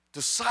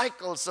to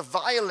cycles of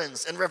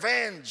violence and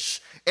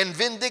revenge and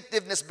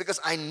vindictiveness, because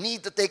I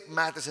need to take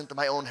matters into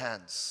my own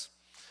hands.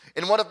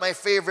 In one of my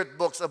favorite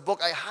books, a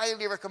book I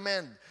highly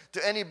recommend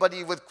to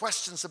anybody with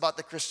questions about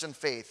the Christian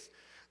faith,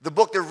 the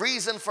book, The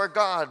Reason for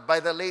God, by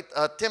the late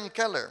Tim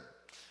Keller.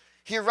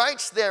 He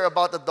writes there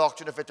about the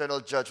doctrine of eternal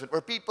judgment,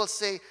 where people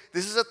say,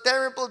 this is a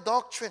terrible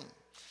doctrine.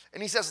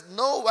 And he says,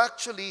 no,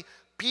 actually,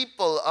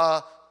 people,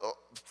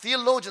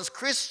 theologians,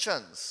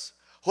 Christians,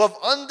 who have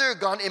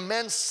undergone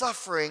immense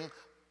suffering,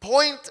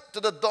 point to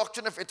the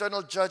doctrine of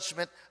eternal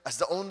judgment as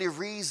the only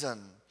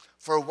reason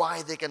for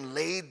why they can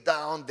lay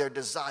down their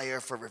desire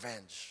for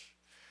revenge.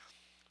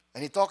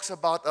 And he talks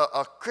about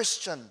a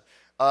Christian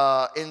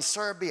in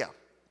Serbia,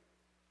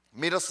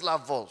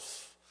 Miroslav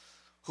Volf,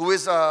 who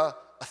is a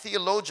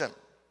theologian.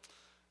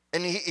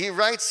 And he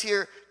writes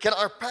here, can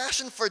our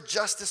passion for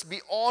justice be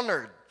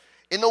honored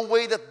in a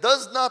way that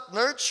does not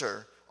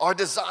nurture our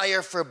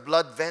desire for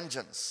blood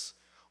vengeance?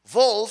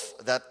 Volf,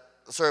 that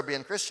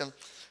Serbian Christian,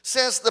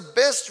 says the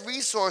best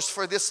resource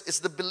for this is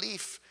the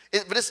belief,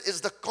 this is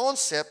the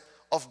concept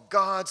of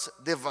God's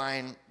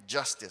divine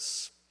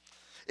justice.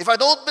 If I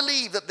don't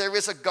believe that there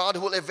is a God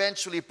who will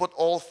eventually put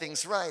all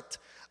things right,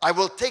 I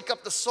will take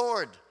up the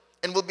sword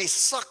and will be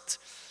sucked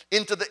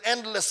into the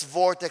endless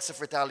vortex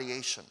of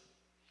retaliation.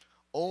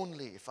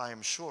 Only if I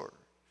am sure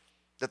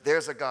that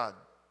there's a God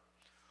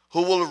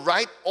who will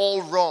right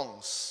all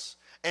wrongs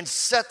and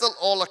settle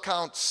all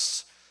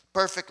accounts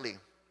perfectly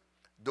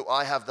do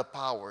I have the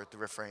power to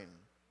refrain.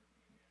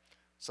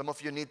 Some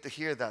of you need to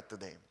hear that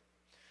today.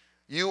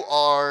 You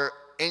are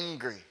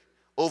angry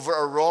over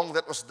a wrong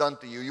that was done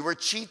to you. You were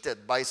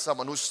cheated by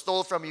someone who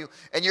stole from you,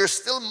 and you're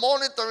still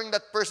monitoring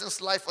that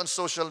person's life on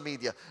social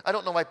media. I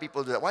don't know why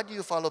people do that. Why do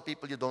you follow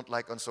people you don't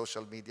like on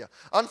social media?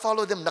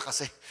 Unfollow them na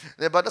kasi.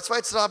 But that's why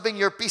it's robbing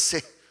your peace.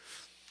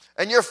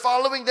 And you're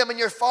following them,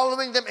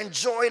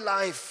 enjoy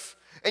life.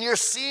 And you're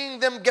seeing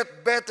them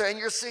get better, and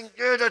you're saying,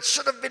 yeah, that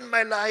should have been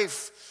my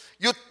life.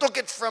 You took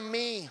it from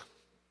me.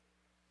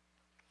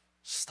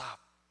 Stop.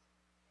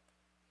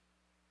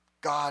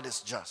 God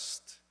is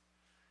just.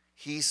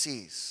 He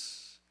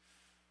sees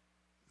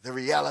the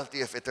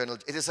reality of eternal.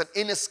 It is an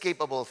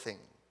inescapable thing.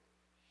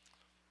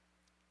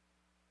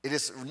 It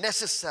is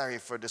necessary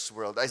for this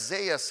world.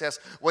 Isaiah says,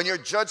 when your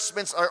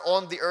judgments are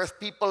on the earth,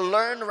 people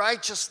learn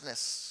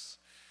righteousness.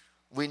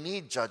 We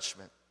need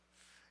judgment.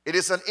 It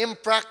is an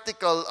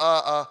impractical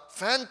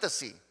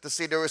fantasy to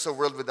say there is a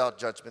world without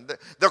judgment.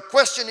 The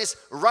question is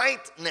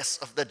rightness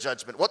of the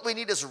judgment. What we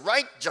need is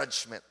right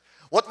judgment.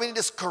 What we need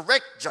is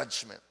correct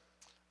judgment.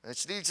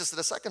 Which leads us to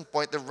the second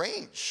point, the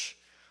range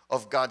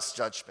of God's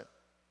judgment.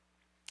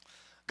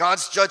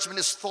 God's judgment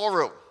is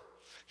thorough.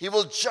 He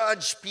will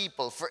judge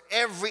people for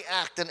every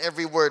act and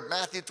every word.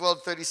 Matthew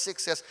 12:36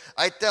 says,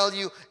 I tell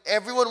you,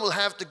 everyone will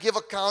have to give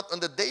account on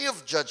the day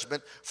of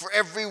judgment for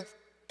every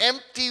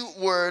empty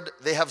word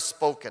they have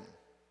spoken.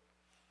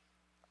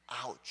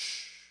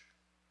 Ouch.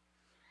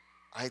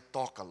 I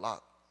talk a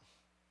lot.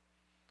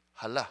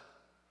 Hala.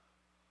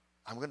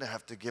 I'm going to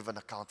have to give an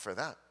account for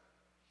that.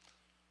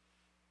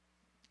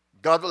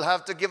 God will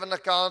have to give an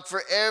account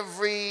for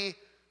every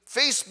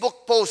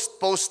Facebook post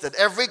posted,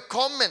 every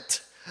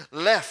comment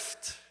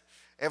left,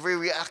 every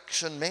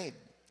reaction made.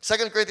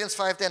 2 Corinthians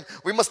 5:10,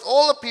 we must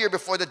all appear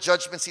before the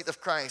judgment seat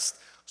of Christ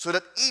so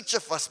that each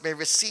of us may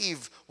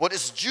receive what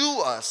is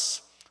due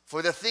us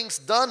for the things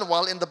done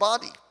while in the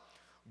body,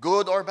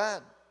 good or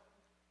bad.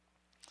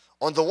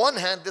 On the one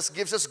hand, this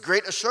gives us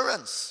great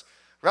assurance,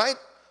 right?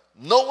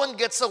 No one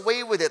gets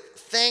away with it.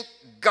 Thank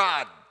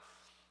God.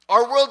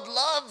 Our world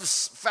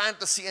loves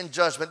fantasy and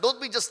judgment. Don't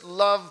we just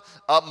love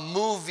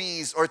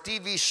movies or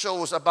TV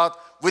shows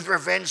with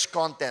revenge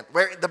content,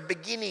 where in the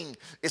beginning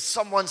is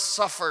someone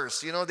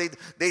suffers,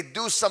 they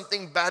do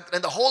something bad,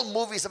 and the whole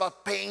movie is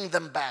about paying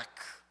them back.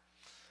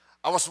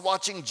 I was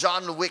watching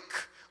John Wick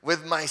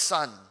with my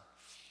son,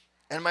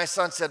 and my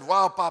son said,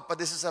 wow, Papa,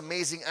 this is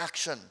amazing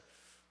action.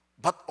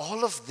 But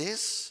all of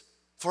this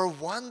for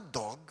one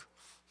dog?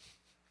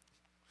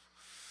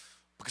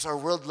 Because our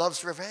world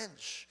loves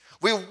revenge.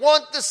 We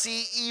want to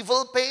see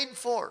evil paid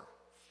for.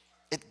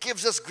 It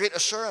gives us great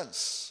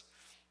assurance.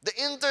 The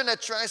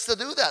internet tries to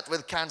do that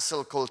with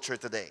cancel culture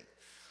today,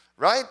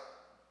 right?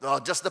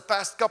 Just the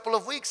past couple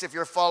of weeks, if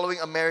you're following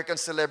American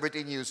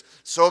celebrity news,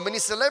 so many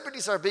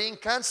celebrities are being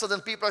canceled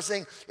and people are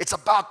saying, it's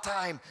about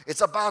time,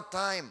 it's about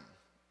time.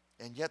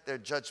 And yet their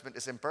judgment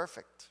is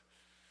imperfect.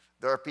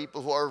 There are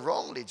people who are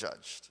wrongly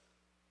judged.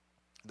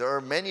 There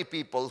are many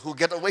people who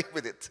get away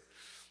with it.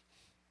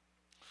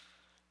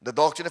 The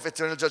doctrine of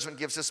eternal judgment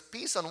gives us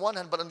peace on one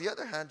hand, but on the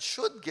other hand,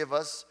 should give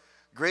us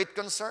great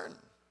concern.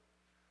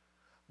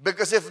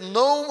 Because if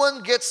no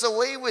one gets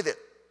away with it,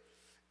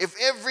 if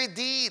every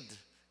deed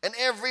and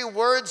every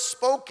word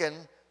spoken,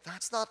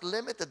 that's not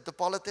limited to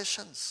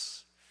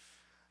politicians.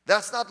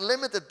 That's not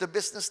limited to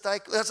business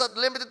tycoons. That's not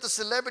limited to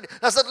celebrities.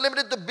 That's not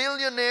limited to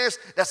billionaires.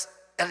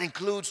 That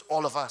includes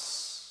all of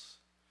us.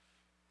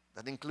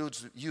 That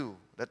includes you.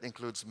 That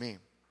includes me.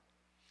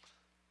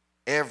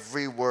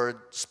 Every word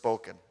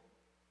spoken.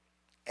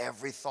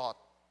 Every thought,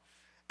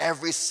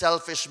 every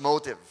selfish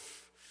motive.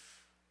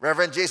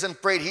 Reverend Jason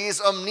prayed, he is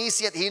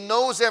omniscient. He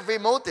knows every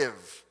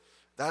motive.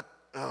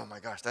 Oh my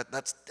gosh,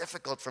 that's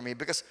difficult for me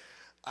because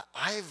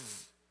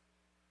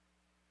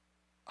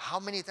how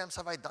many times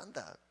have I done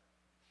that?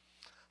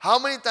 How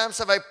many times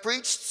have I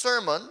preached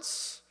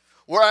sermons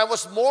where I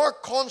was more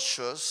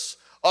conscious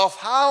of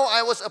how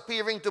I was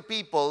appearing to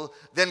people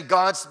than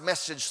God's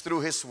message through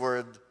His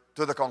word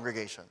to the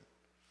congregation?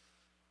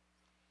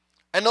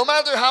 And no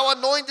matter how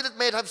anointed it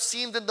may have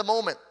seemed in the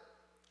moment,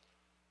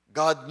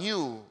 God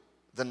knew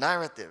the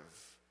narrative,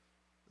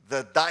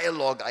 the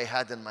dialogue I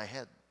had in my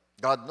head.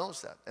 God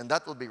knows that, and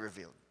that will be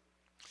revealed.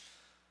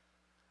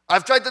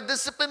 I've tried to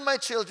discipline my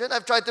children.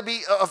 I've tried to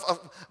be,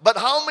 but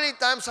how many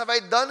times have I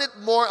done it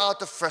more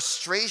out of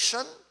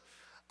frustration,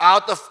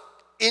 out of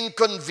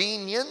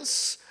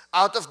inconvenience,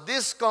 out of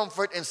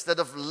discomfort, instead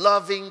of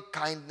loving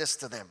kindness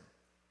to them?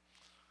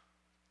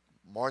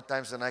 More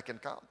times than I can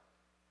count.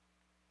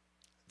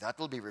 That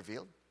will be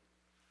revealed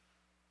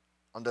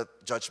on the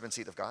judgment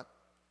seat of God.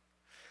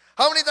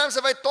 How many times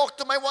have I talked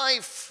to my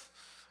wife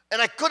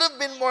and I could have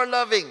been more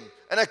loving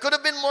and I could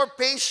have been more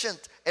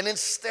patient, and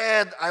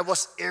instead I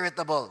was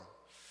irritable?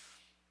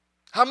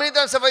 How many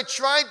times have I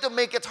tried to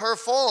make it her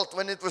fault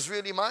when it was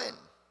really mine?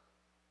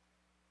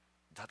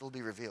 That will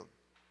be revealed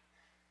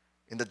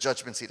in the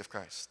judgment seat of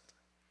Christ.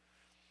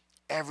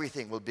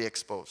 Everything will be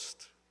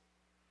exposed.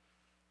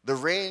 The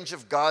range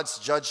of God's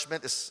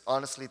judgment is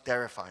honestly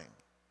terrifying.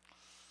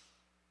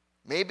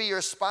 Maybe your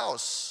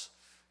spouse,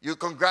 you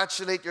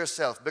congratulate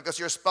yourself because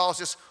your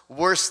spouse is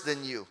worse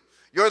than you.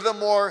 You're the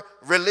more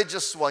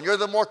religious one. You're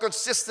the more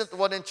consistent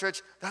one in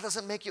church. That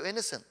doesn't make you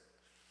innocent.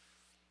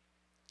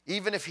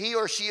 Even if he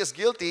or she is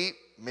guilty,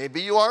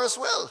 maybe you are as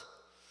well.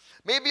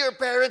 Maybe your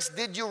parents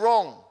did you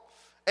wrong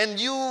and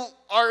you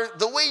are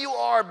the way you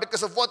are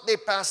because of what they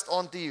passed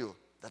on to you.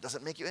 That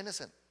doesn't make you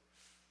innocent.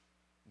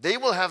 They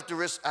will have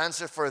to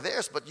answer for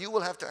theirs, but you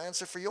will have to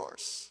answer for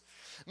yours.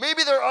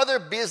 Maybe there are other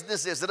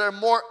businesses that are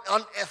more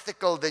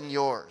unethical than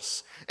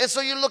yours. And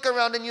so you look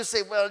around and you say,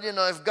 well,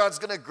 if God's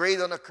going to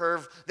grade on a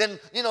curve, then,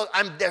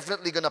 I'm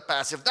definitely going to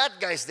pass. If that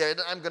guy's there,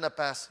 then I'm going to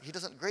pass. He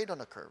doesn't grade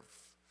on a curve.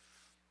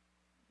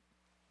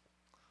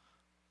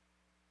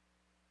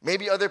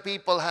 Maybe other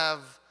people have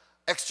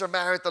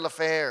extramarital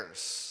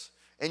affairs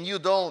and you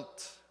don't.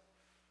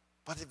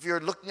 But if you're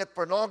looking at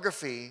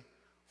pornography,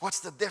 what's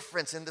the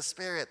difference in the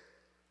spirit?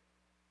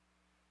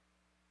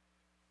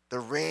 The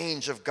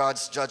range of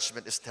God's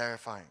judgment is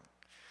terrifying.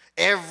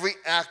 Every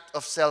act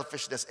of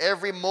selfishness,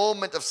 every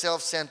moment of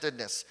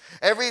self-centeredness,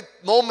 every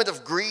moment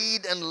of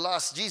greed and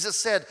lust. Jesus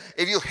said,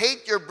 if you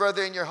hate your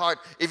brother in your heart,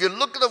 if you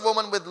look at a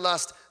woman with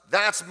lust,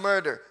 that's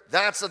murder,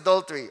 that's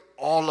adultery.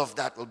 All of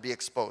that will be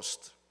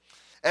exposed.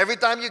 Every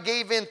time you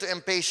gave in to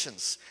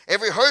impatience,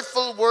 every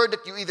hurtful word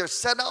that you either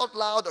said out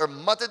loud or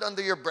muttered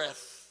under your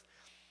breath,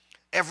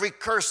 every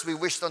curse we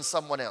wished on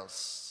someone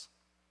else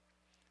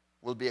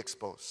will be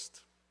exposed.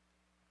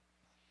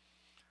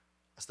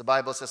 As the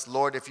Bible says,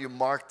 Lord, if you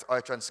marked our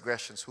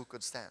transgressions, who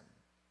could stand?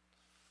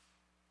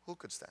 Who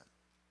could stand?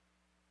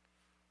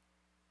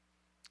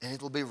 And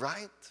it will be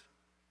right.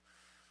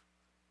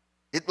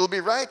 It will be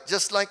right,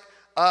 just like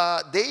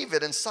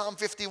David in Psalm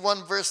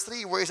 51 verse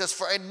 3, where he says,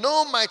 for I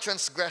know my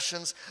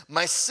transgressions,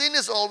 my sin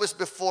is always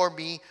before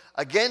me.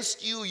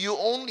 Against you, you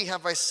only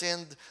have I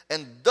sinned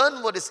and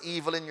done what is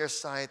evil in your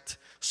sight.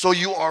 So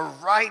you are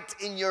right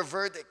in your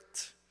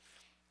verdict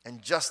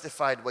and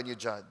justified when you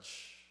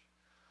judge.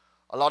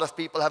 A lot of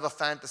people have a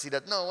fantasy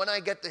that, no, when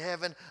I get to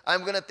heaven,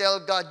 I'm going to tell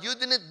God, you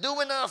didn't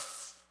do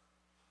enough.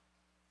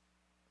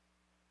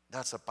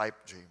 That's a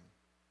pipe dream.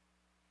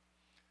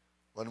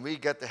 When we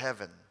get to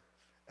heaven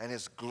and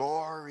His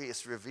glory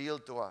is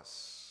revealed to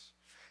us,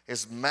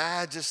 His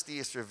majesty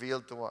is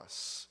revealed to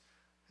us,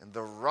 and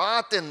the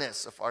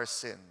rottenness of our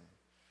sin,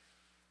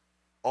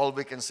 all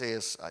we can say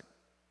is,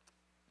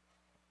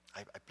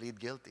 I plead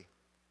guilty.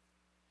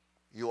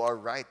 You are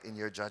right in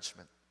your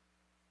judgment.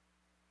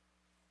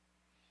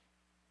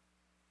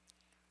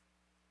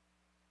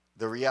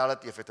 The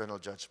reality of eternal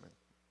judgment.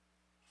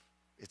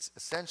 It's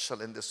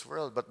essential in this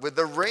world, but with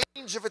the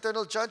range of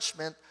eternal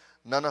judgment,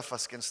 none of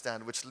us can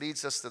stand, which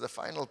leads us to the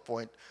final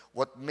point.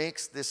 What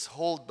makes this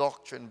whole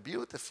doctrine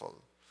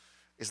beautiful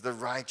is the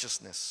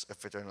righteousness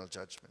of eternal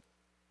judgment.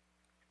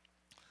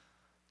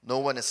 No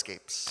one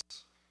escapes.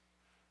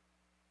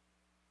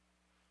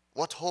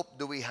 What hope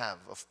do we have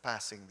of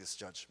passing this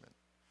judgment?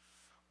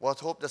 What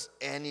hope does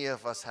any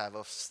of us have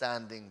of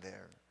standing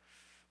there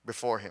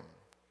before Him?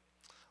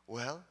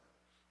 Well,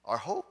 our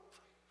hope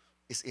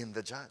is in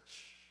the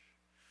judge.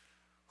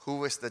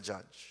 Who is the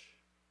judge?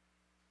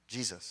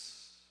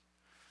 Jesus.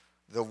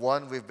 The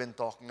one we've been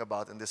talking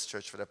about in this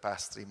church for the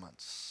past 3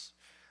 months.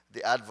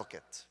 The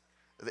advocate,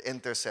 the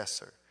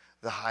intercessor,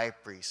 the high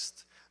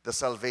priest, the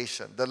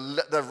salvation,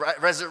 the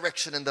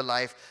resurrection and the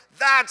life.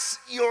 That's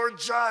your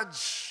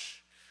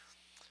judge.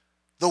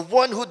 The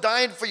one who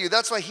died for you.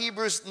 That's why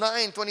Hebrews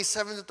 9,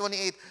 27 to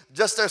 28.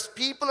 Just as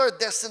people are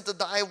destined to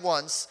die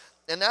once,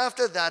 and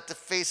after that to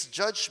face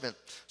judgment.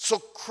 So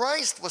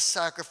Christ was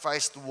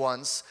sacrificed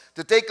once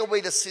to take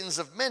away the sins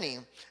of many,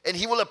 and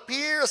He will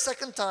appear a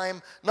second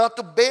time, not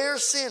to bear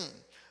sin,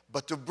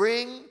 but to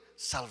bring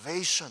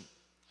salvation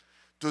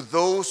to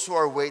those who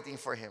are waiting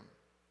for Him.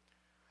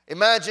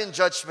 Imagine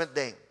Judgment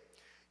Day.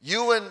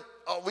 You and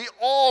we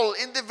all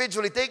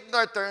individually taking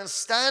our turns,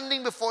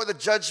 standing before the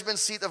judgment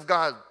seat of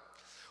God.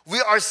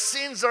 Our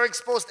sins are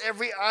exposed,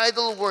 every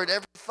idle word,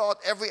 every thought,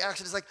 every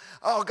action. It's like,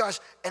 oh gosh.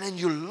 And then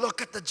you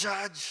look at the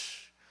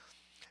judge,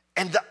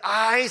 and the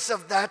eyes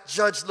of that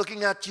judge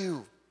looking at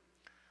you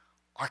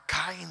are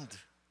kind,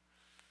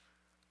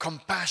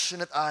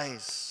 compassionate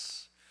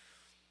eyes.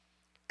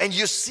 And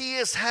you see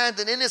His hand,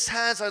 and in His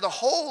hands are the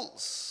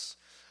holes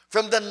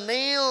from the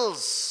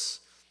nails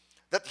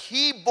that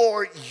He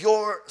bore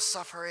your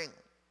suffering.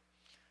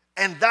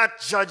 And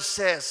that judge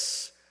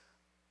says,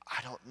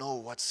 I don't know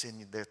what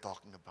sin they're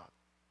talking about.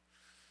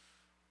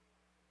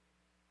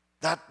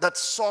 That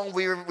song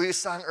we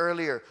sang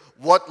earlier,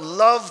 what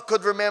love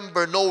could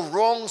remember, no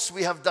wrongs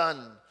we have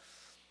done.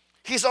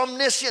 He's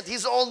omniscient,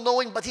 He's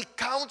all-knowing, but He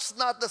counts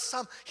not the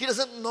sum. He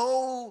doesn't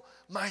know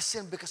my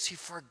sin because He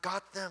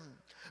forgot them,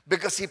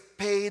 because He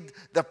paid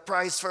the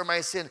price for my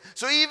sin.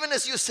 So even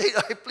as you say,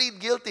 I plead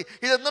guilty,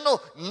 He said,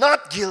 no,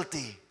 not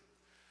guilty.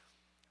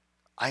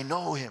 I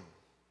know him.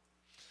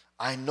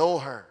 I know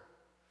her.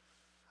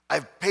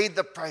 I've paid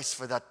the price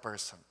for that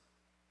person.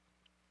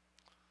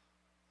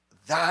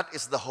 That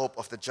is the hope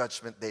of the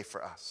judgment day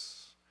for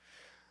us.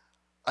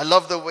 I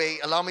love the way,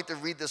 allow me to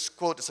read this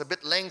quote. It's a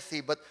bit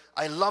lengthy, but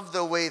I love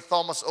the way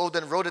Thomas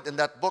Oden wrote it in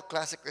that book,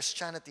 Classic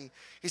Christianity.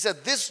 He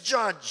said, this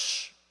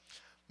judge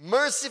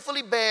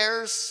mercifully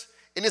bears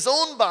in his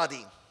own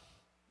body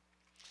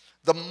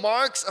the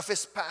marks of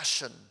his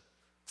passion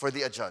for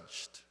the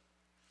adjudged.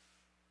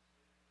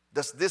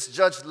 Does this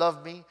judge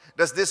love me?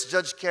 Does this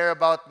judge care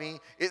about me?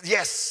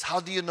 Yes. How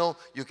do you know?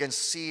 You can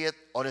see it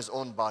on his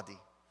own body.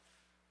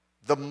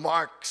 The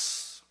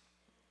marks.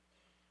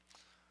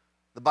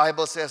 The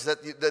Bible says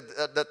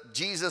that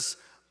Jesus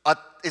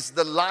is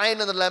the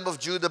Lion and the Lamb of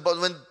Judah.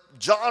 But when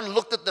John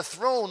looked at the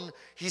throne,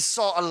 he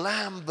saw a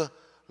lamb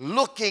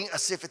looking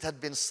as if it had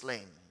been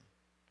slain.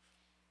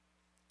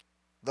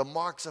 The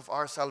marks of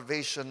our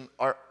salvation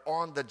are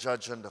on the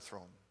judge and the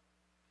throne.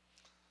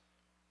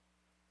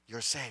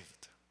 You're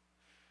saved.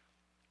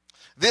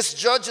 This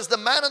judge is the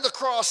man on the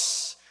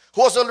cross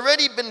who has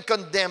already been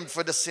condemned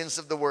for the sins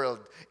of the world.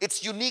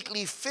 It's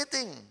uniquely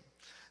fitting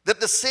that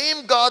the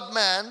same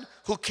God-man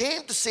who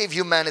came to save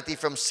humanity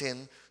from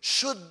sin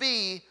should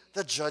be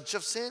the judge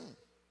of sin.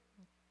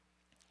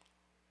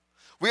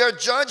 We are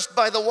judged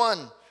by the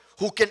one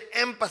who can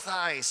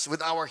empathize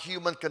with our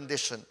human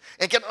condition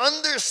and can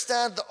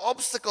understand the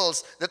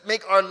obstacles that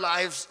make our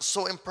lives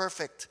so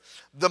imperfect.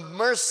 The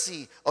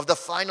mercy of the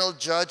final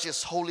judge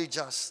is wholly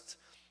just,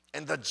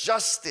 and the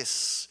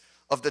justice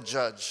of the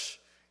judge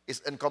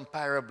is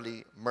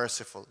incomparably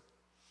merciful.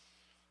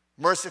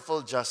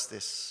 Merciful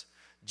justice,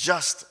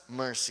 just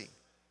mercy.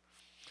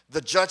 The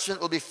judgment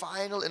will be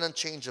final and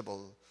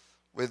unchangeable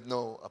with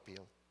no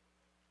appeal.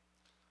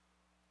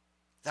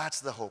 That's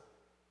the hope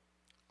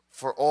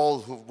for all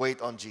who wait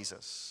on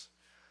Jesus.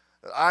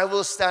 I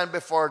will stand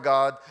before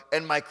God,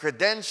 and my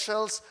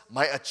credentials,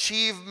 my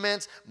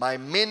achievements, my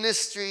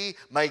ministry,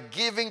 my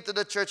giving to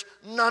the church,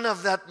 none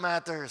of that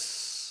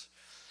matters.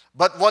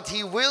 But what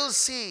He will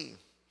see,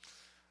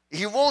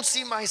 He won't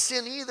see my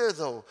sin either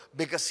though,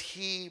 because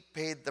He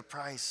paid the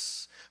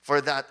price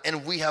for that,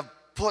 and we have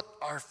put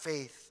our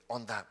faith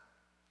on that.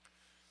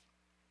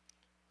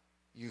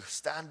 You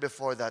stand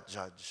before that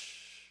judge,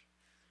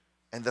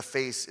 and the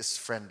face is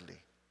friendly.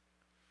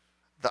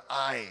 The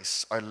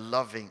eyes are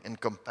loving and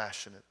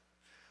compassionate.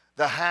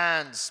 The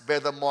hands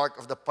bear the mark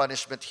of the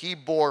punishment He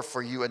bore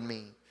for you and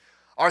me.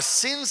 Our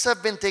sins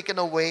have been taken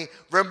away,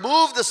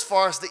 removed as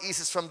far as the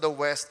east is from the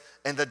west,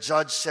 and the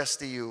judge says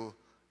to you,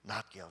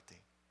 not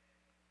guilty.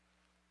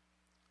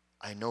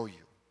 I know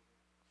you.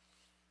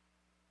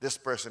 This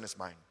person is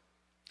mine.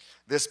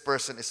 This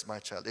person is my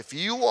child. If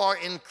you are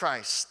in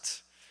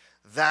Christ,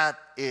 that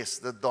is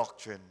the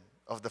doctrine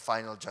of the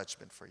final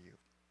judgment for you.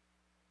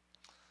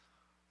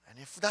 And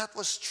if that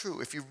was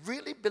true, if you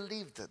really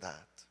believed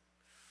that,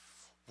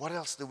 what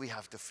else do we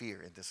have to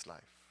fear in this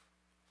life?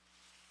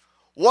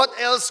 What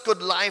else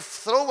could life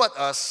throw at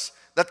us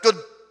that could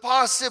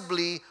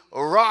possibly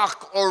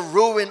rock or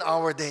ruin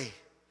our day?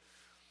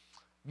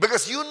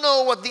 Because you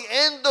know, at the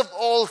end of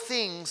all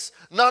things,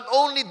 not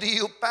only do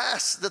you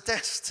pass the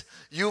test,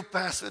 you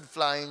pass with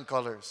flying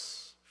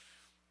colors.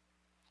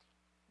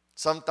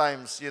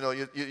 Sometimes,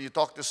 you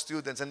talk to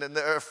students and then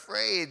they're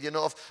afraid,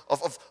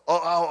 of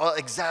our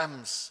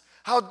exams.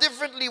 How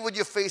differently would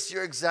you face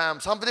your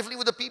exams? How differently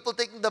would the people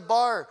taking the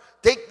bar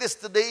take this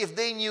today if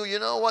they knew, you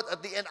know what,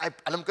 at the end,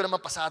 alam ko naman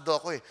pasado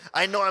ako eh.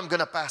 I know I'm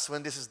gonna pass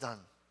when this is done.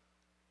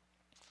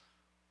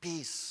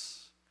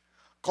 Peace,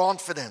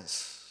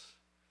 confidence.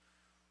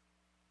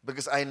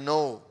 Because I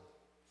know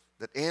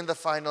that in the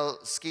final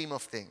scheme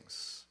of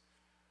things,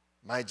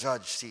 my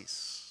judge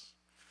sees.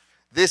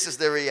 This is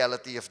the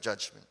reality of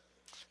judgment.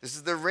 This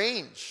is the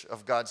range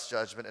of God's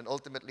judgment and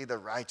ultimately the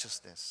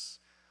righteousness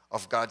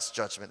of God's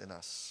judgment in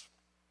us.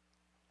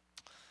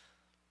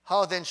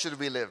 How then should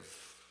we live?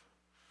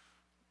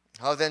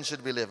 How then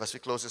should we live as we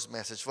close this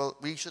message? Well,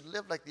 we should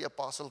live like the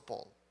Apostle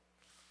Paul.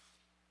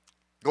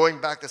 Going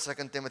back to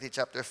 2 Timothy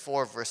chapter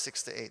 4, verse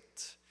 6 to 8.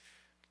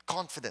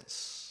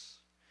 Confidence.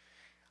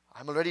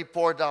 I'm already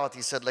poured out,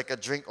 he said, like a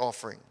drink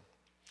offering.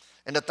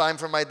 And the time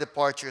for my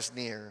departure is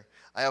near.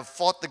 I have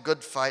fought the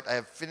good fight. I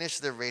have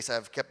finished the race. I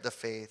have kept the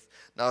faith.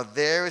 Now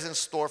there is in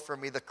store for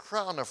me the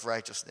crown of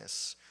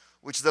righteousness,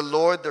 which the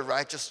Lord, the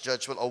righteous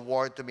judge, will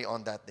award to me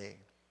on that day.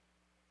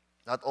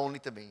 Not only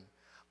to me,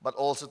 but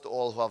also to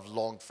all who have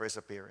longed for His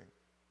appearing.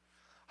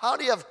 How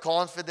do you have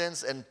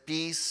confidence and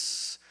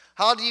peace?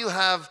 How do you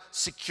have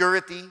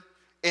security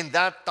in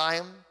that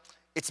time?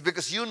 It's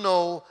because you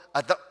know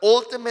at the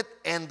ultimate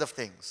end of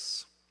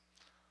things,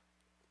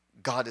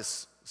 God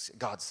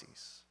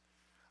sees.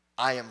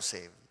 I am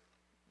saved.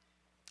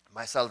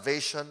 My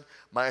salvation,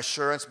 my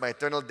assurance, my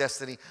eternal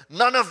destiny,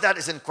 none of that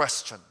is in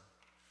question.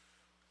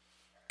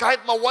 Kahit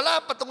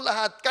mawala pa itong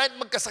lahat, kahit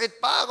magkasakit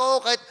pa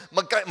ako, kahit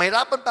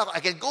mahirapan pa ako, I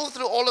can go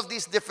through all of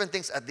these different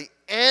things. At the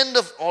end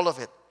of all of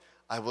it,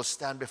 I will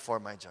stand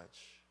before my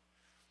judge.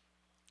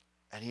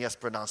 And He has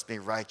pronounced me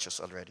righteous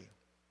already.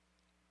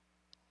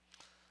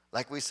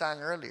 Like we sang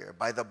earlier,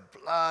 by the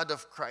blood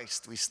of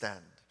Christ we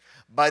stand.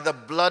 By the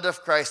blood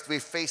of Christ we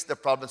face the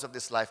problems of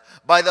this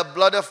life. By the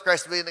blood of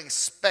Christ we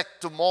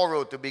expect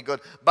tomorrow to be good.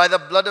 By the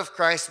blood of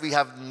Christ we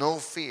have no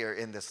fear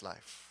in this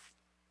life.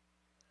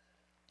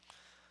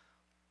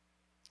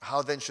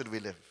 How then should we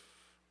live?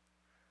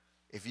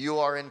 If you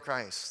are in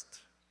Christ,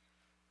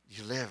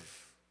 you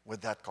live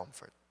with that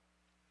comfort.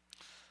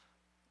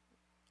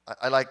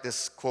 I like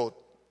this quote,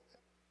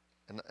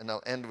 and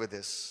I'll end with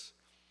this.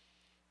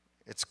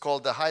 It's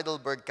called the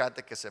Heidelberg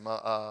Catechism.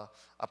 A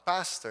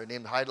pastor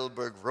named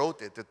Heidelberg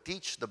wrote it to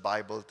teach the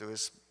Bible to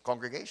his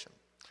congregation.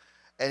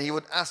 And he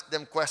would ask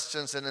them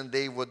questions and then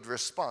they would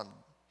respond.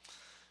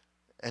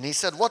 And he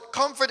said, "What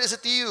comfort is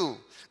it to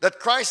you that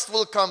Christ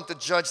will come to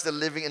judge the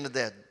living and the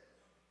dead?"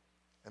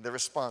 And the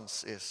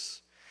response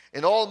is,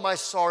 "In all my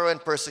sorrow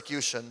and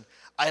persecution,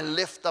 I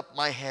lift up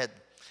my head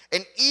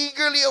and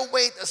eagerly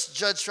await as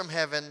judge from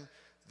heaven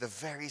the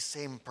very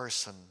same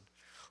person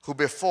who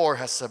before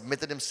has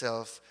submitted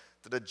himself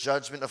to the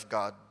judgment of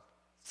God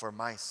for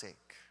my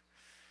sake."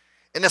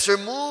 and has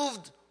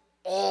removed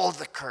all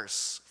the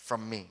curse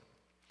from me.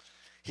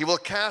 He will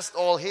cast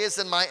all his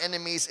and my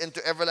enemies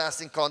into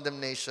everlasting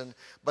condemnation,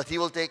 but he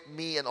will take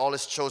me and all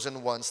his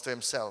chosen ones to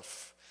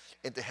himself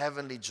into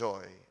heavenly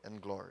joy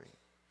and glory.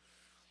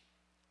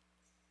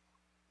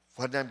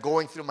 When I'm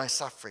going through my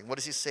suffering, what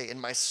does he say? In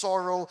my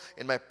sorrow,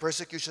 in my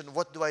persecution,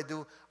 what do?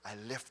 I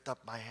lift up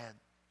my head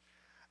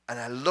and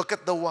I look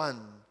at the one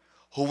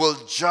who will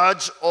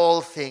judge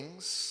all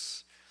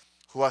things,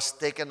 who has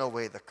taken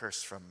away the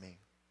curse from me.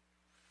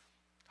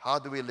 How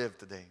do we live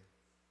today?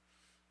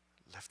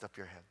 Lift up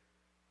your head.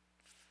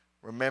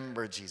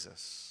 Remember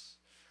Jesus.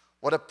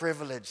 What a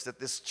privilege that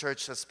this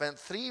church has spent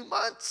 3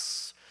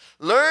 months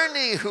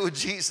learning who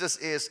Jesus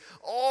is.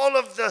 All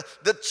of the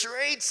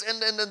traits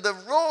and the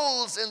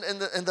roles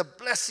and the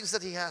blessings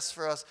that he has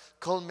for us,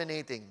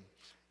 culminating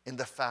in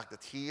the fact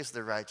that he is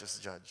the righteous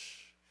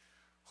judge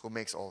who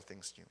makes all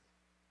things new.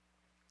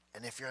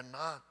 And if you're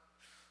not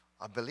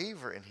a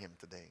believer in him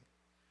today,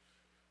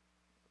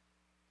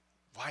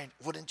 why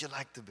wouldn't you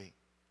like to be?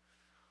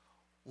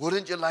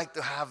 Wouldn't you like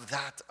to have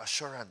that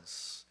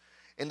assurance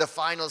in the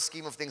final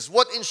scheme of things?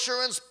 What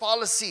insurance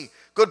policy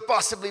could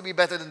possibly be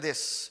better than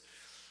this?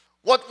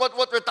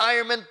 What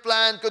retirement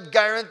plan could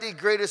guarantee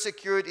greater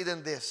security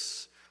than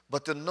this?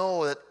 But to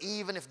know that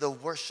even if the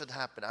worst should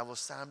happen, I will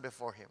stand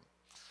before him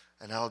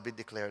and I will be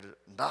declared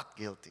not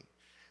guilty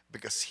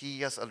because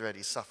he has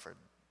already suffered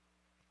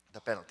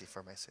the penalty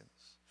for my sins.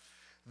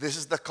 This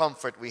is the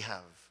comfort we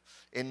have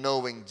in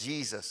knowing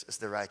Jesus is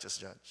the righteous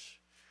judge.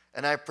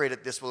 And I pray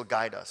that this will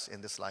guide us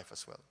in this life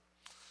as well.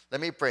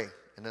 Let me pray,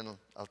 and then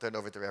I'll turn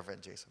over to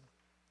Reverend Jason.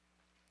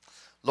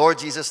 Lord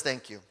Jesus,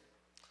 thank you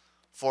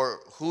for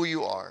who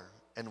you are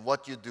and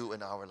what you do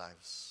in our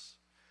lives.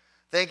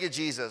 Thank you,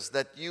 Jesus,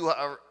 that you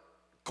are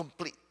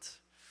complete.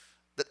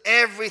 That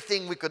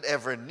everything we could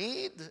ever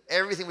need,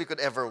 everything we could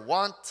ever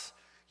want,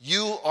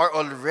 you are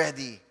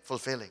already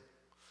fulfilling.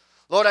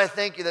 Lord, I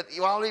thank you that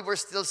while we were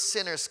still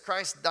sinners,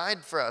 Christ died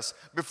for us.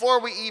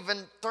 Before we even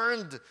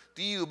turned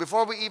to you,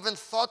 before we even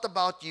thought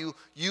about you,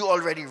 you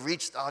already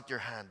reached out your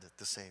hand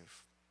to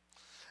save.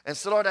 And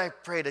so, Lord, I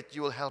pray that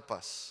you will help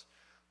us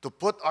to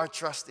put our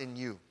trust in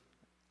you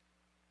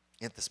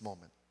in this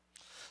moment.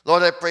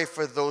 Lord, I pray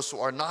for those who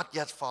are not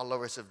yet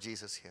followers of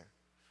Jesus here.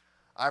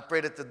 I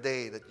pray that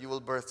today that you will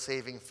birth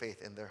saving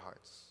faith in their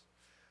hearts,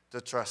 to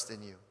trust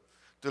in you,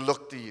 to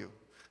look to you,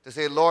 to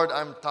say, Lord,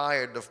 I'm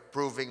tired of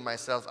proving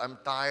myself. I'm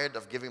tired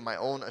of giving my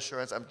own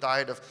assurance. I'm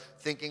tired of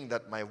thinking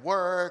that my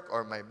work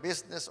or my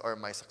business or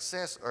my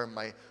success or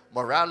my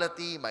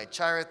morality, my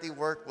charity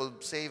work will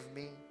save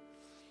me.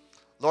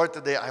 Lord,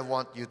 today I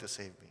want you to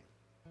save me.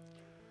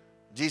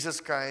 Jesus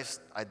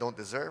Christ, I don't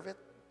deserve it.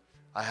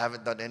 I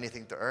haven't done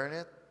anything to earn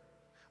it.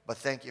 But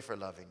thank you for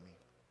loving me.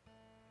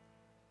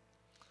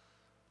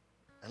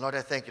 And Lord,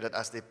 I thank you that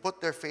as they put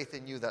their faith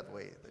in you that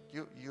way, that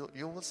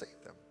you will save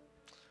them.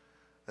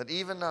 That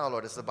even now,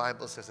 Lord, as the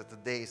Bible says, that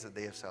today is the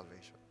day of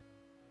salvation.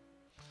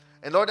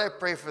 And Lord, I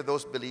pray for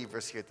those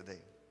believers here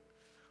today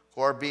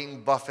who are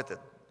being buffeted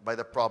by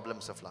the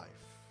problems of life,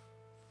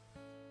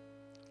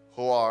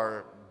 who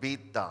are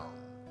beat down,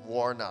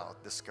 worn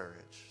out,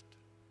 discouraged.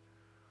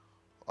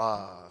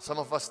 Some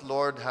of us,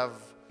 Lord,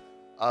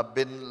 have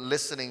been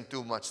listening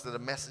too much to the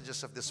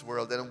messages of this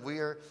world, and we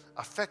are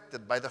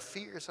affected by the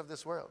fears of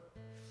this world.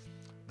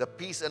 The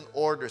peace and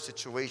order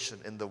situation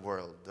in the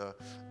world,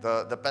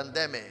 the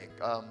pandemic,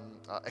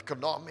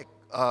 economic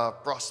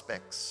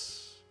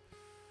prospects,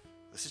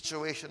 the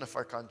situation of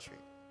our country.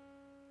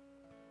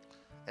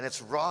 And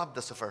it's robbed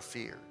us of our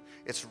fear.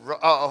 It's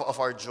of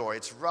our joy.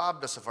 It's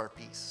robbed us of our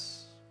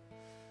peace.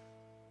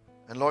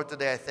 And Lord,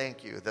 today I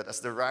thank you that as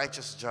the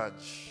righteous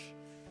judge,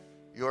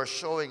 you are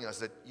showing us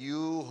that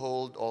you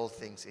hold all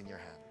things in your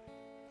hand.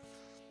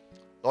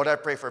 Lord, I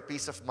pray for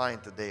peace of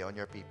mind today on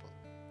your people.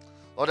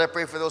 Lord, I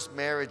pray for those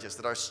marriages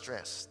that are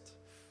stressed.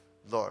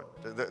 Lord,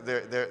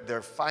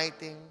 they're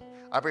fighting.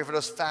 I pray for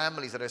those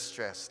families that are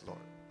stressed, Lord.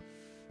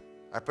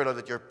 I pray, Lord,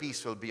 that your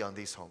peace will be on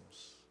these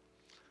homes.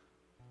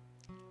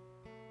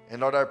 And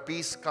Lord, our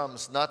peace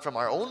comes not from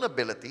our own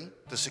ability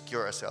to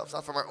secure ourselves,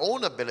 not from our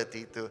own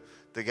ability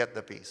to get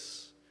the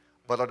peace.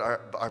 But Lord,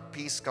 our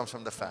peace comes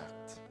from the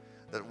fact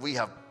that we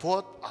have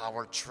put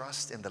our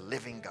trust in the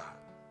living God.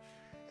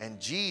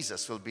 And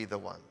Jesus will be the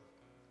one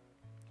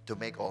to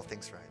make all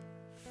things right.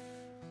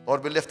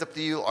 Lord, we lift up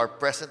to you our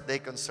present day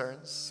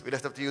concerns. We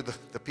lift up to you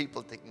the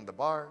people taking the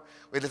bar.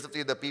 We lift up to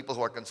you the people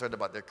who are concerned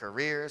about their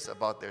careers,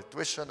 about their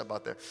tuition,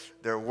 about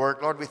their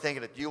work. Lord, we thank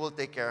you that you will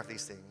take care of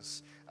these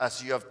things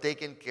as you have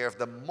taken care of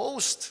the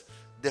most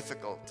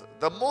difficult,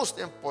 the most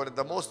important,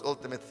 the most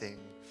ultimate thing,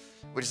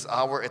 which is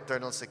our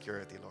eternal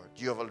security, Lord.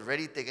 You have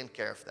already taken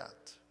care of that.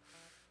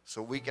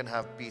 So we can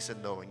have peace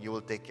in knowing you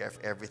will take care of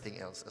everything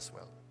else as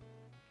well.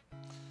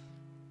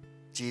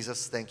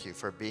 Jesus, thank you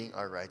for being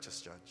our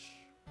righteous judge.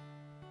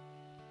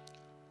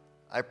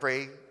 I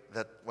pray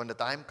that when the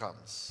time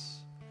comes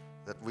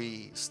that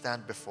we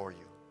stand before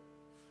you,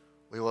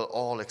 we will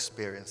all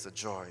experience the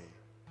joy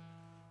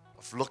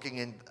of looking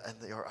in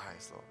your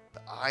eyes, Lord.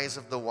 The eyes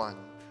of the one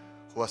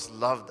who has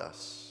loved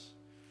us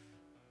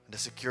and the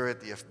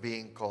security of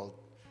being called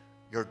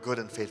your good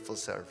and faithful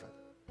servant,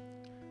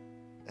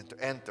 and to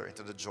enter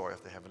into the joy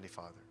of the Heavenly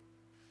Father.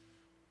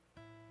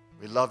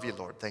 We love you,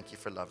 Lord. Thank you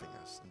for loving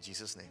us. In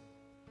Jesus' name,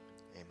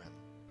 amen.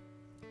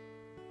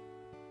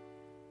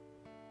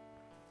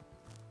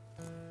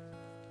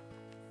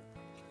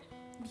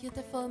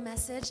 Beautiful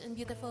message and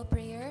beautiful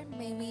prayer.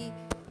 May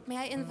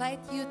I invite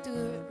you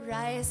to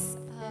rise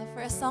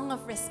for a song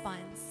of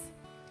response.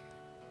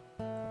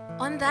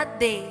 On that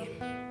day,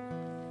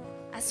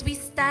 as we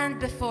stand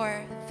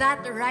before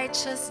that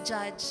righteous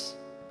judge,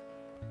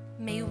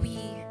 may we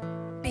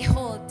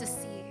behold to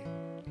see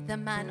the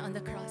man on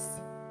the cross.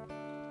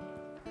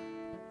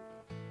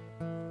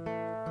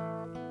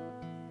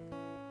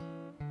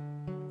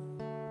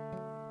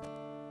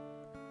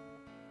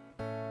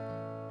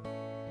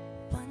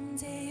 One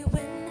day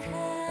when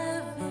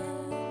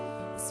heaven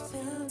is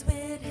filled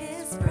with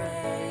his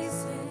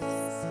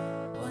praises,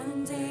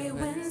 one day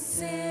when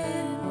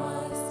sin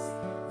was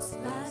as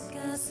black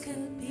as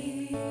could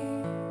be,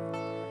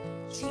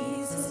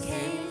 Jesus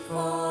came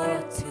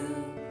forth to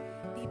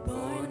be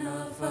born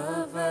of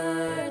a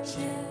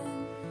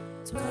virgin,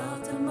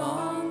 dwelt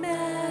among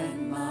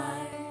men,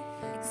 my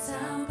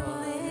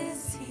example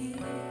is here.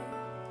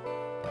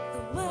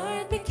 The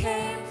Word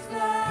became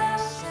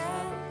flesh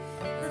and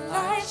the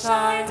light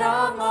shined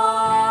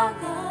among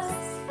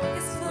us,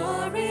 his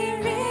glory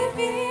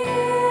revealed.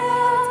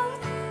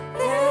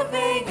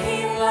 Living he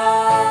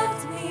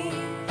loved me,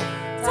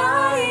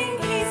 dying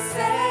he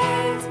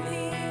saved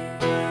me,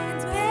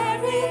 and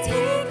buried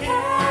he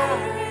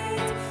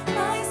carried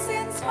my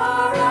sins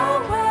far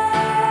away.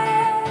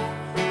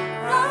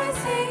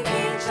 Rising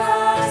he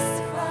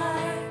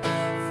justified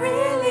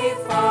freely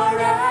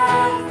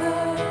forever.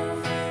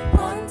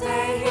 One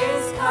day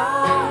he's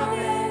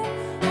coming,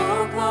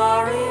 oh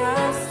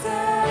glorious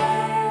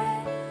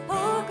day,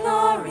 oh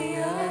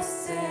glorious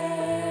day.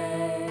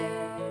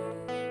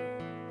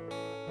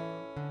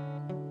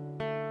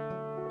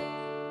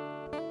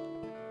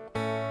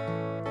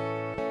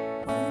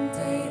 One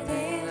day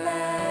they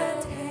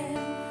led him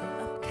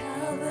up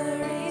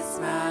Calvary's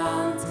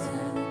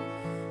mountain.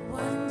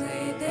 One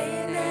day they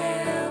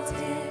nailed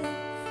him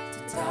to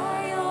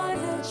die on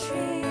a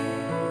tree.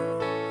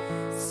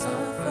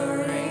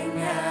 Suffering,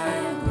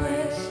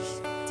 anguish,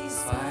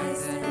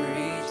 despised and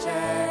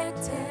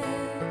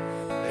rejected,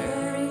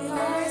 bearing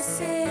our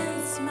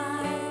sins,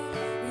 my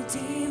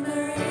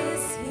Redeemer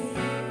is he.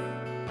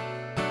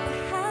 The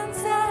hands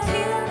that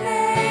heal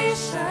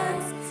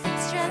nations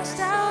stretched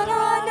out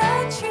on a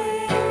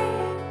tree,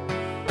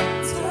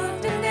 took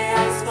the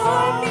nails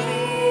for me.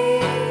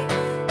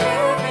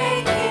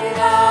 Living he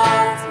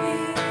loved me,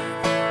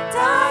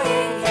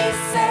 dying he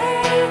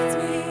saved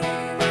me,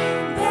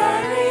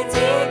 buried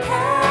he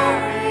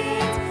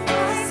carried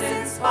my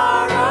sins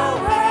far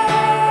away.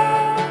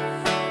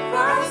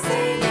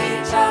 Rising he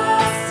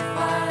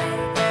justified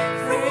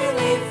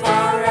freely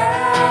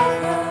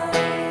forever.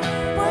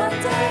 One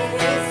day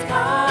he's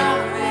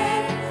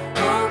coming,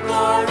 oh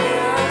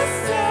glorious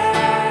day,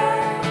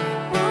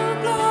 oh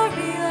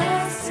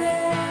glorious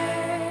day.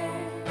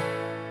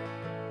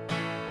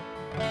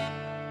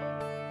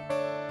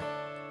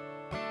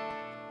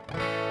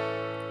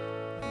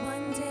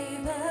 One day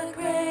the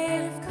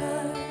grave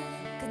could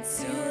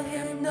conceal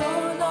him no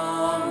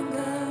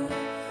longer.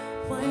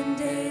 One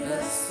day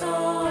the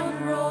stone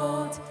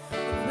rolled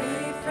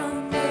away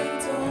from the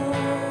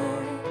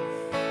door.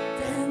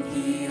 Then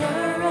he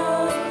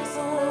arose,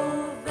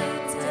 over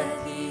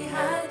death he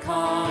had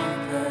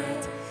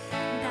conquered.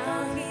 Now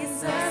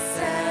he's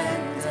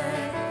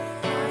ascended,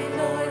 my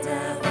Lord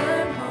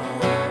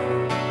evermore.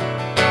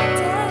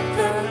 Death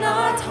could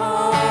not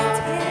hold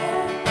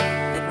him,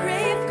 the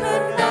grave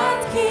could not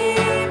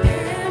keep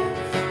him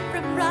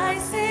from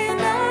rising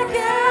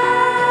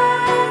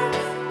again.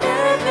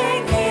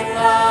 Living he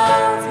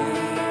loved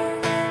me,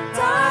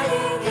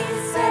 dying he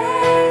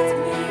saved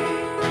me,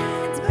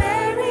 and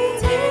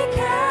buried he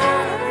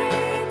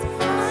carried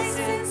my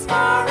sins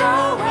far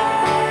away.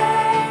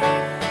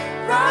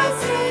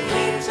 Rising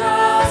he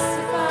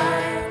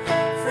justified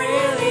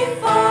freely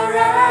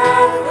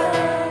forever.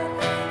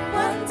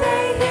 One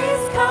day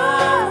he's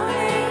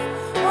coming,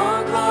 oh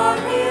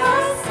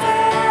glorious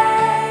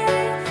day.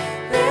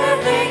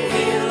 Living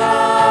he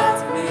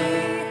loved me,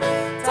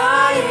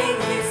 dying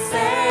he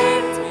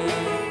saved me,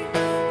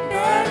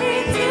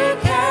 buried he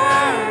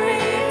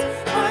carried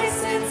my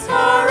sins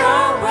far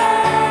away.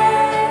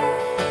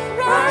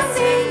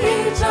 Rising he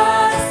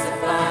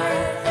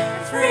justified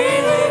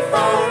freely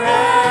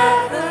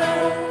forever.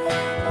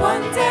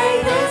 One day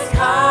he's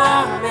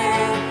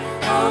coming,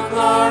 oh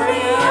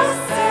glorious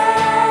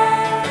day,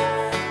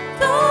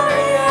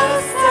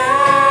 glorious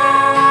day,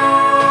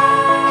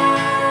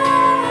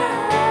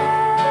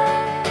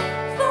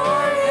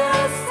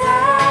 glorious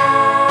day,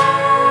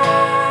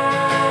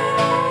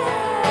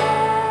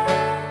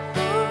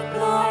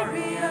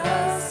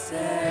 glorious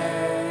day.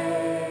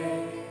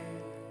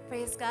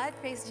 Praise God,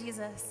 praise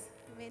Jesus.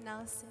 You may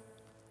now sit.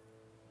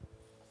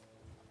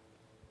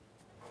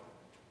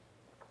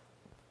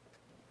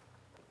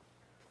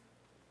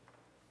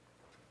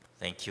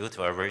 Thank you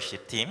to our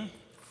worship team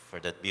for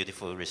that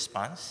beautiful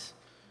response.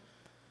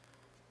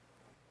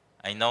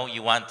 I know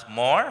you want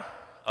more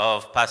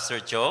of Pastor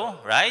Joe,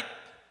 right?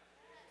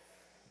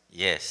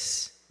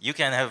 Yes, you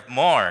can have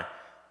more.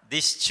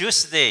 This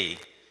Tuesday,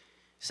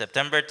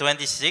 September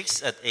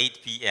 26th at 8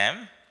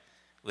 p.m.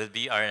 will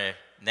be our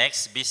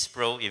next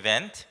BizPro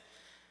event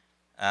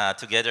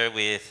together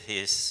with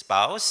his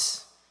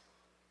spouse.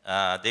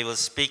 They will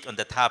speak on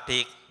the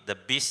topic, the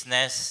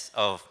business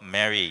of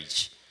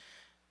marriage.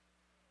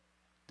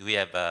 Do we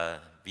have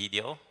a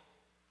video?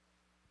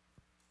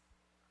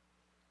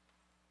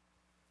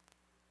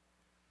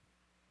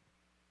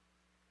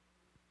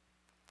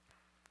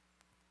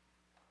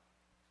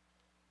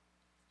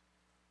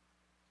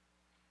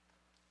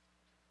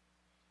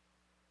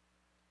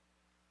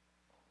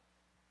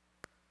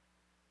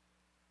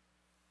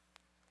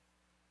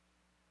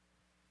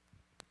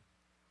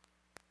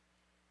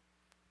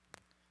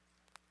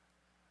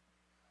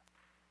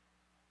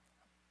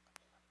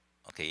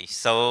 Okay,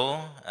 so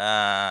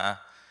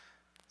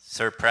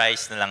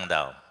surprise na lang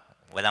daw.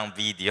 Walang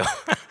video.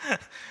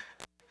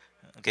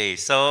 Okay,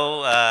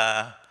 so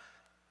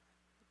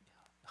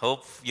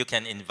hope you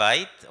can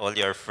invite all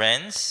your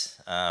friends,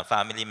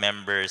 family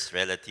members,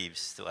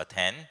 relatives to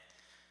attend.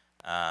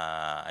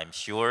 I'm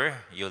sure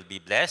you'll be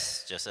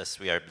blessed just as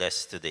we are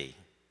blessed today.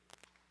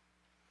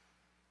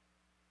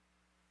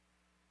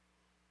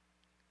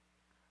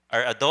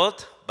 Our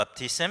adult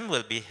baptism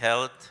will be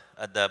held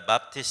at the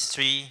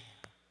baptistry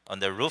on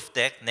the roof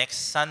deck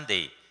next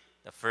Sunday,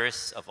 the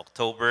 1st of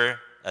October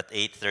at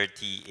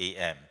 8:30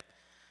 a.m.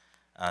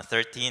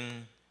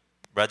 13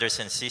 brothers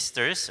and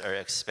sisters are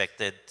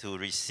expected to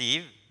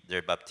receive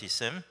their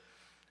baptism.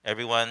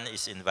 Everyone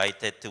is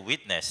invited to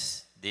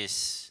witness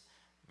this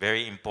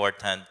very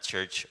important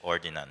church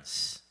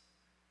ordinance.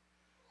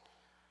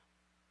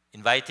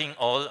 Inviting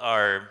all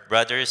our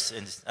brothers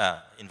and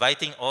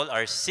inviting all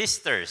our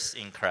sisters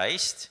in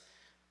Christ,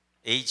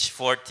 age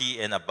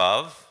 40 and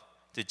above,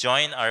 to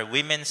join our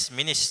women's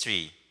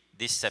ministry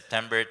this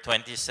September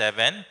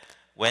 27,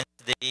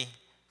 Wednesday,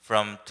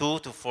 from 2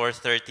 to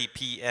 4:30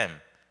 p.m.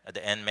 at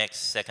the NMEC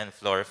second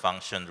floor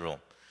function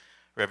room.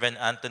 Reverend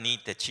Anthony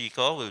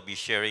Techico will be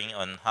sharing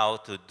on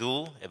how to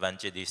do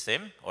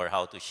evangelism or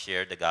how to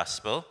share the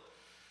gospel.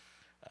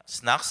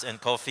 Snacks and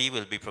coffee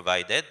will be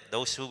provided.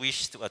 Those who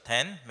wish to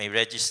attend may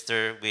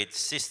register with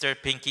Sister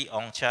Pinky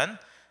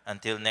Ongchan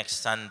until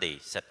next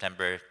Sunday,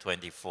 September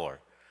 24.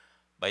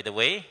 By the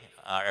way,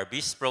 our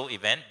BizPro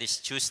event this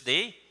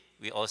Tuesday,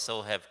 we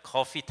also have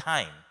coffee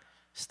time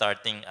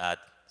starting at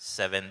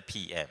 7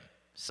 p.m.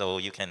 So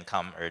you can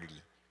come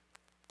early.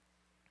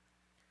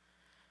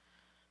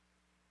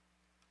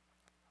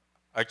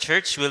 Our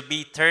church will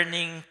be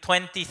turning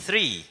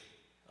 23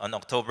 on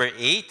October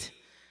 8.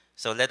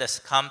 So let us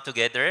come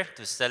together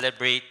to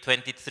celebrate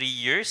 23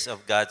 years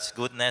of God's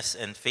goodness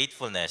and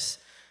faithfulness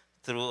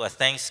through a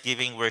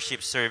Thanksgiving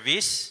worship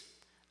service,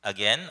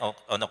 again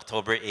on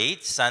October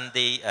 8,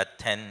 Sunday at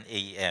 10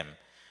 a.m.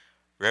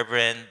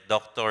 Reverend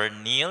Dr.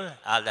 Neil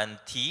Alan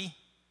T.,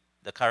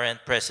 the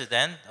current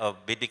president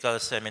of Biblical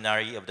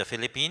Seminary of the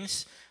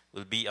Philippines,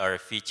 will be our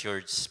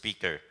featured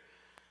speaker.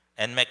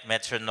 NMEC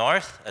Metro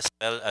North, as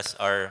well as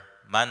our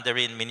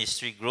Mandarin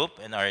Ministry Group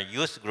and our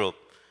youth group,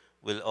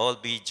 will all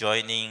be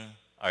joining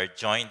our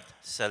joint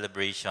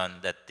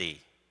celebration that day.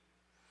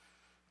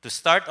 To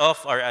start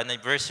off our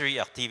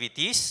anniversary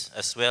activities,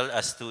 as well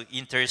as to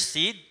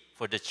intercede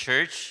for the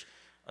church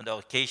on the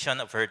occasion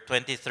of her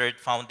 23rd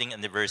founding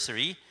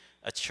anniversary,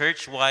 a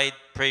church-wide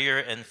prayer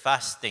and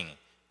fasting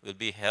will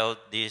be held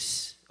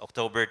this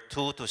October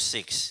 2 to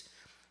 6.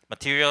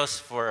 Materials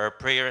for our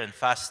prayer and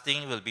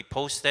fasting will be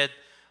posted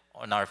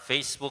on our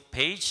Facebook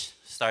page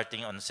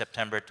starting on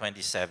September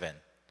 27.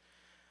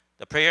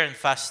 The prayer and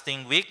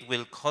fasting week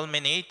will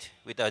culminate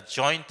with a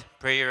joint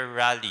prayer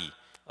rally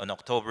on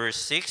October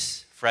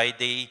 6,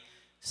 Friday,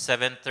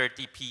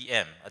 7:30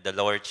 p.m. at the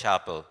Lower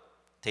Chapel.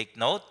 Take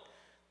note,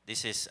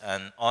 this is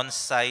an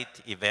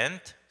on-site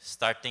event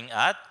starting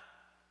at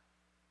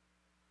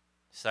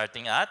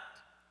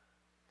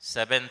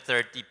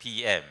 7:30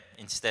 p.m.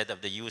 instead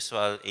of the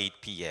usual 8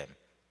 p.m.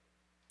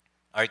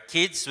 Our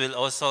kids will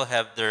also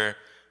have their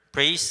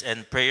praise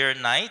and prayer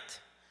night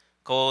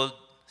called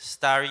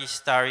Starry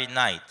Starry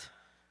Night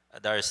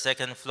at our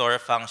second floor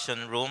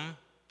function room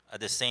at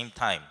the same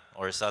time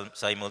or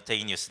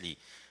simultaneously.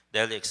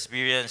 They'll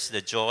experience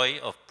the joy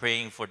of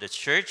praying for the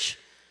church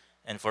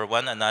and for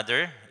one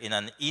another in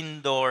an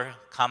indoor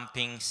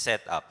camping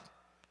setup.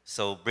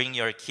 So bring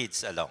your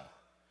kids along.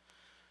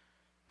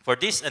 For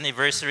this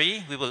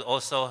anniversary, we will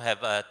also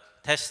have a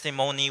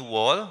testimony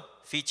wall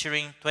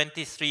featuring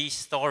 23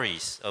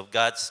 stories of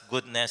God's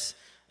goodness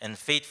and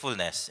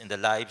faithfulness in the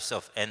lives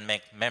of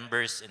NMEC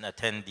members and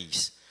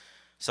attendees.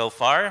 So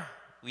far,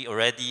 we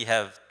already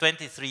have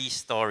 23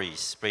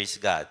 stories, praise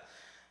God.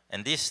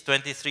 And these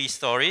 23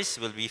 stories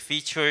will be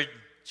featured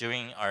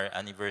during our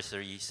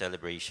anniversary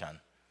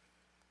celebration.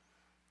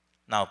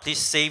 Now, please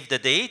save the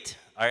date.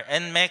 Our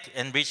NMEC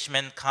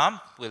Enrichment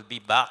Camp will be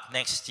back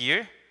next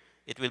year.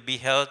 It will be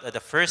held at the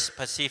First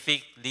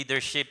Pacific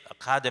Leadership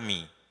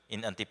Academy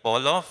in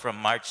Antipolo from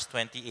March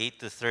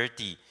 28 to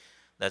 30.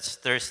 That's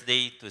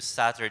Thursday to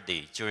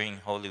Saturday during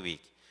Holy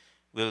Week.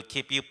 We'll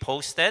keep you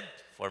posted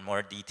for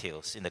more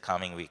details in the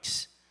coming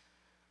weeks.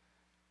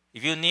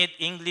 If you need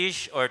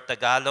English or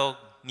Tagalog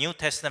New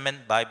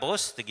Testament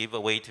Bibles to give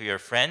away to your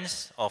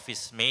friends,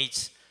 office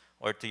mates,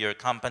 or to your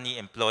company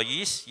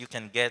employees, you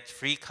can get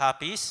free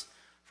copies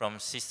from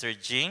Sister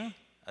Jing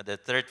at the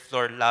third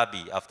floor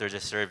lobby after the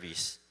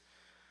service.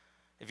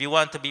 If you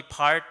want to be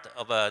part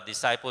of a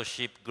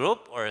discipleship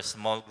group or a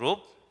small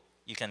group,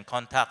 you can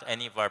contact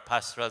any of our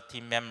pastoral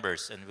team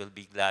members and we'll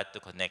be glad to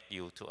connect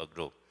you to a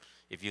group.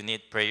 If you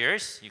need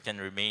prayers, you can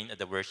remain at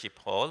the worship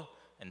hall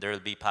and there will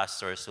be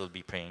pastors who will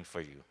be praying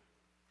for you.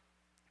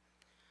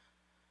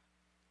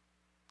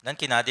 Nan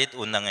kinadit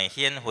unang ay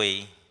hiên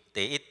hui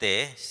te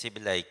ite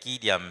sibilay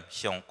kidiam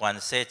siyong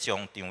kwanse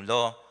chong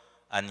tiunglo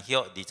an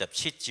hiyo di chap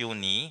chit chiu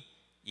ni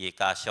ye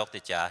ka syok te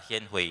cha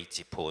hiên hui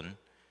chipun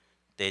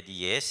te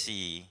di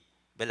si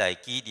belay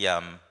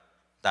kidiam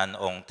tan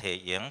ong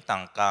te yeng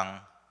tangkang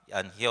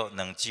an hiyo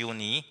nang chiu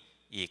ni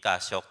ye ka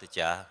syok te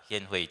cha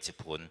hiên hui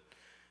chipun.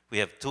 We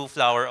have 2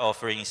 flower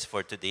offerings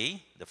for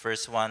today. The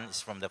first one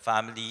is from the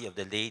family of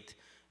the late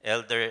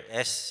Elder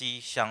S.C.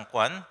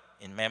 Shangkwan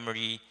in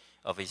memory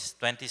of his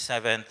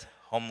 27th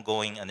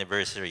homegoing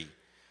anniversary.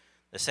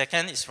 The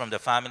second is from the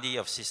family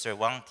of Sister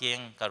Wang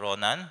Tieng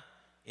Karonan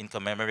in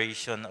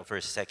commemoration of her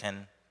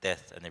 2nd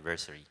death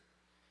anniversary.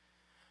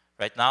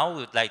 Right now, we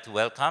would like to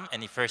welcome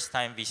any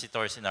first-time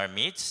visitors in our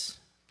midst.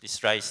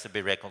 Please rise to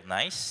be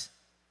recognized.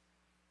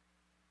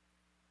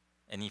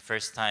 Any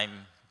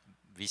first-time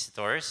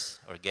visitors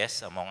or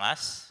guests among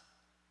us?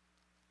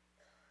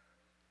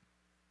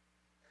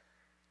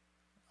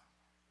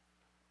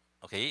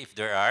 Okay, if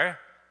there are,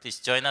 please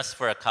join us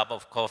for a cup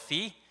of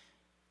coffee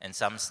and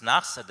some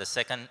snacks at the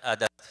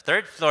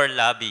 3rd floor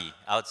lobby,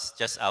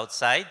 just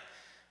outside,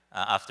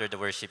 after the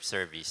worship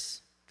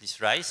service.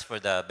 Please rise for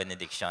the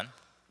benediction.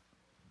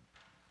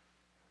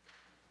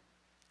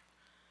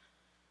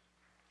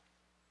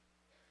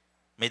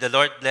 May the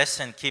Lord bless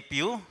and keep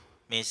you.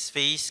 May His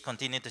face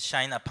continue to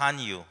shine upon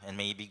you, and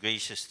may He be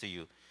gracious to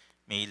you.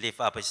 May He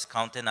lift up His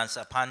countenance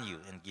upon you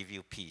and give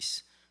you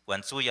peace.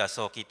 Wan suya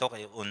so kitok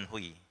ay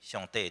unhui,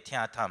 siyong te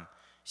tia tham,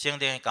 siyang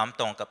de cảm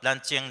tong kap lan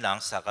chiang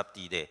lang sa kap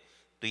ti de,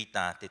 tui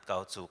ta tit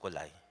kao chu ko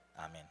lai.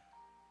 Amen.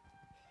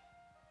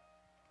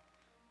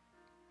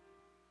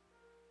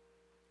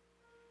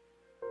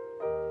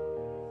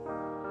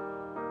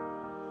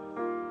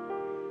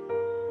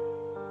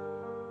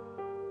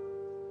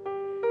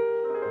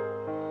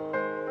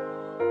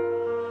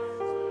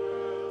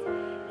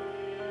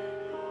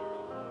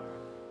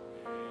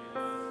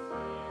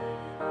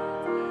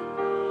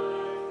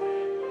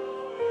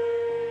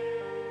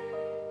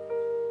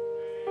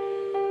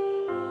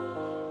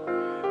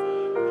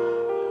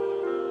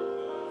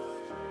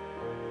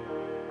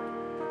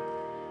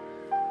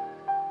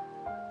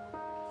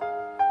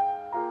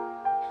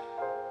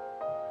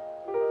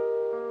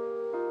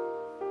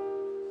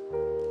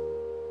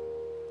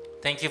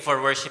 Thank you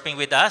for worshiping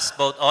with us,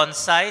 both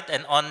on-site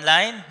and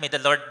online. May the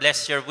Lord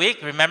bless your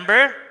week.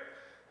 Remember,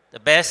 the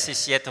best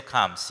is yet to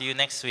come. See you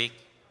next week.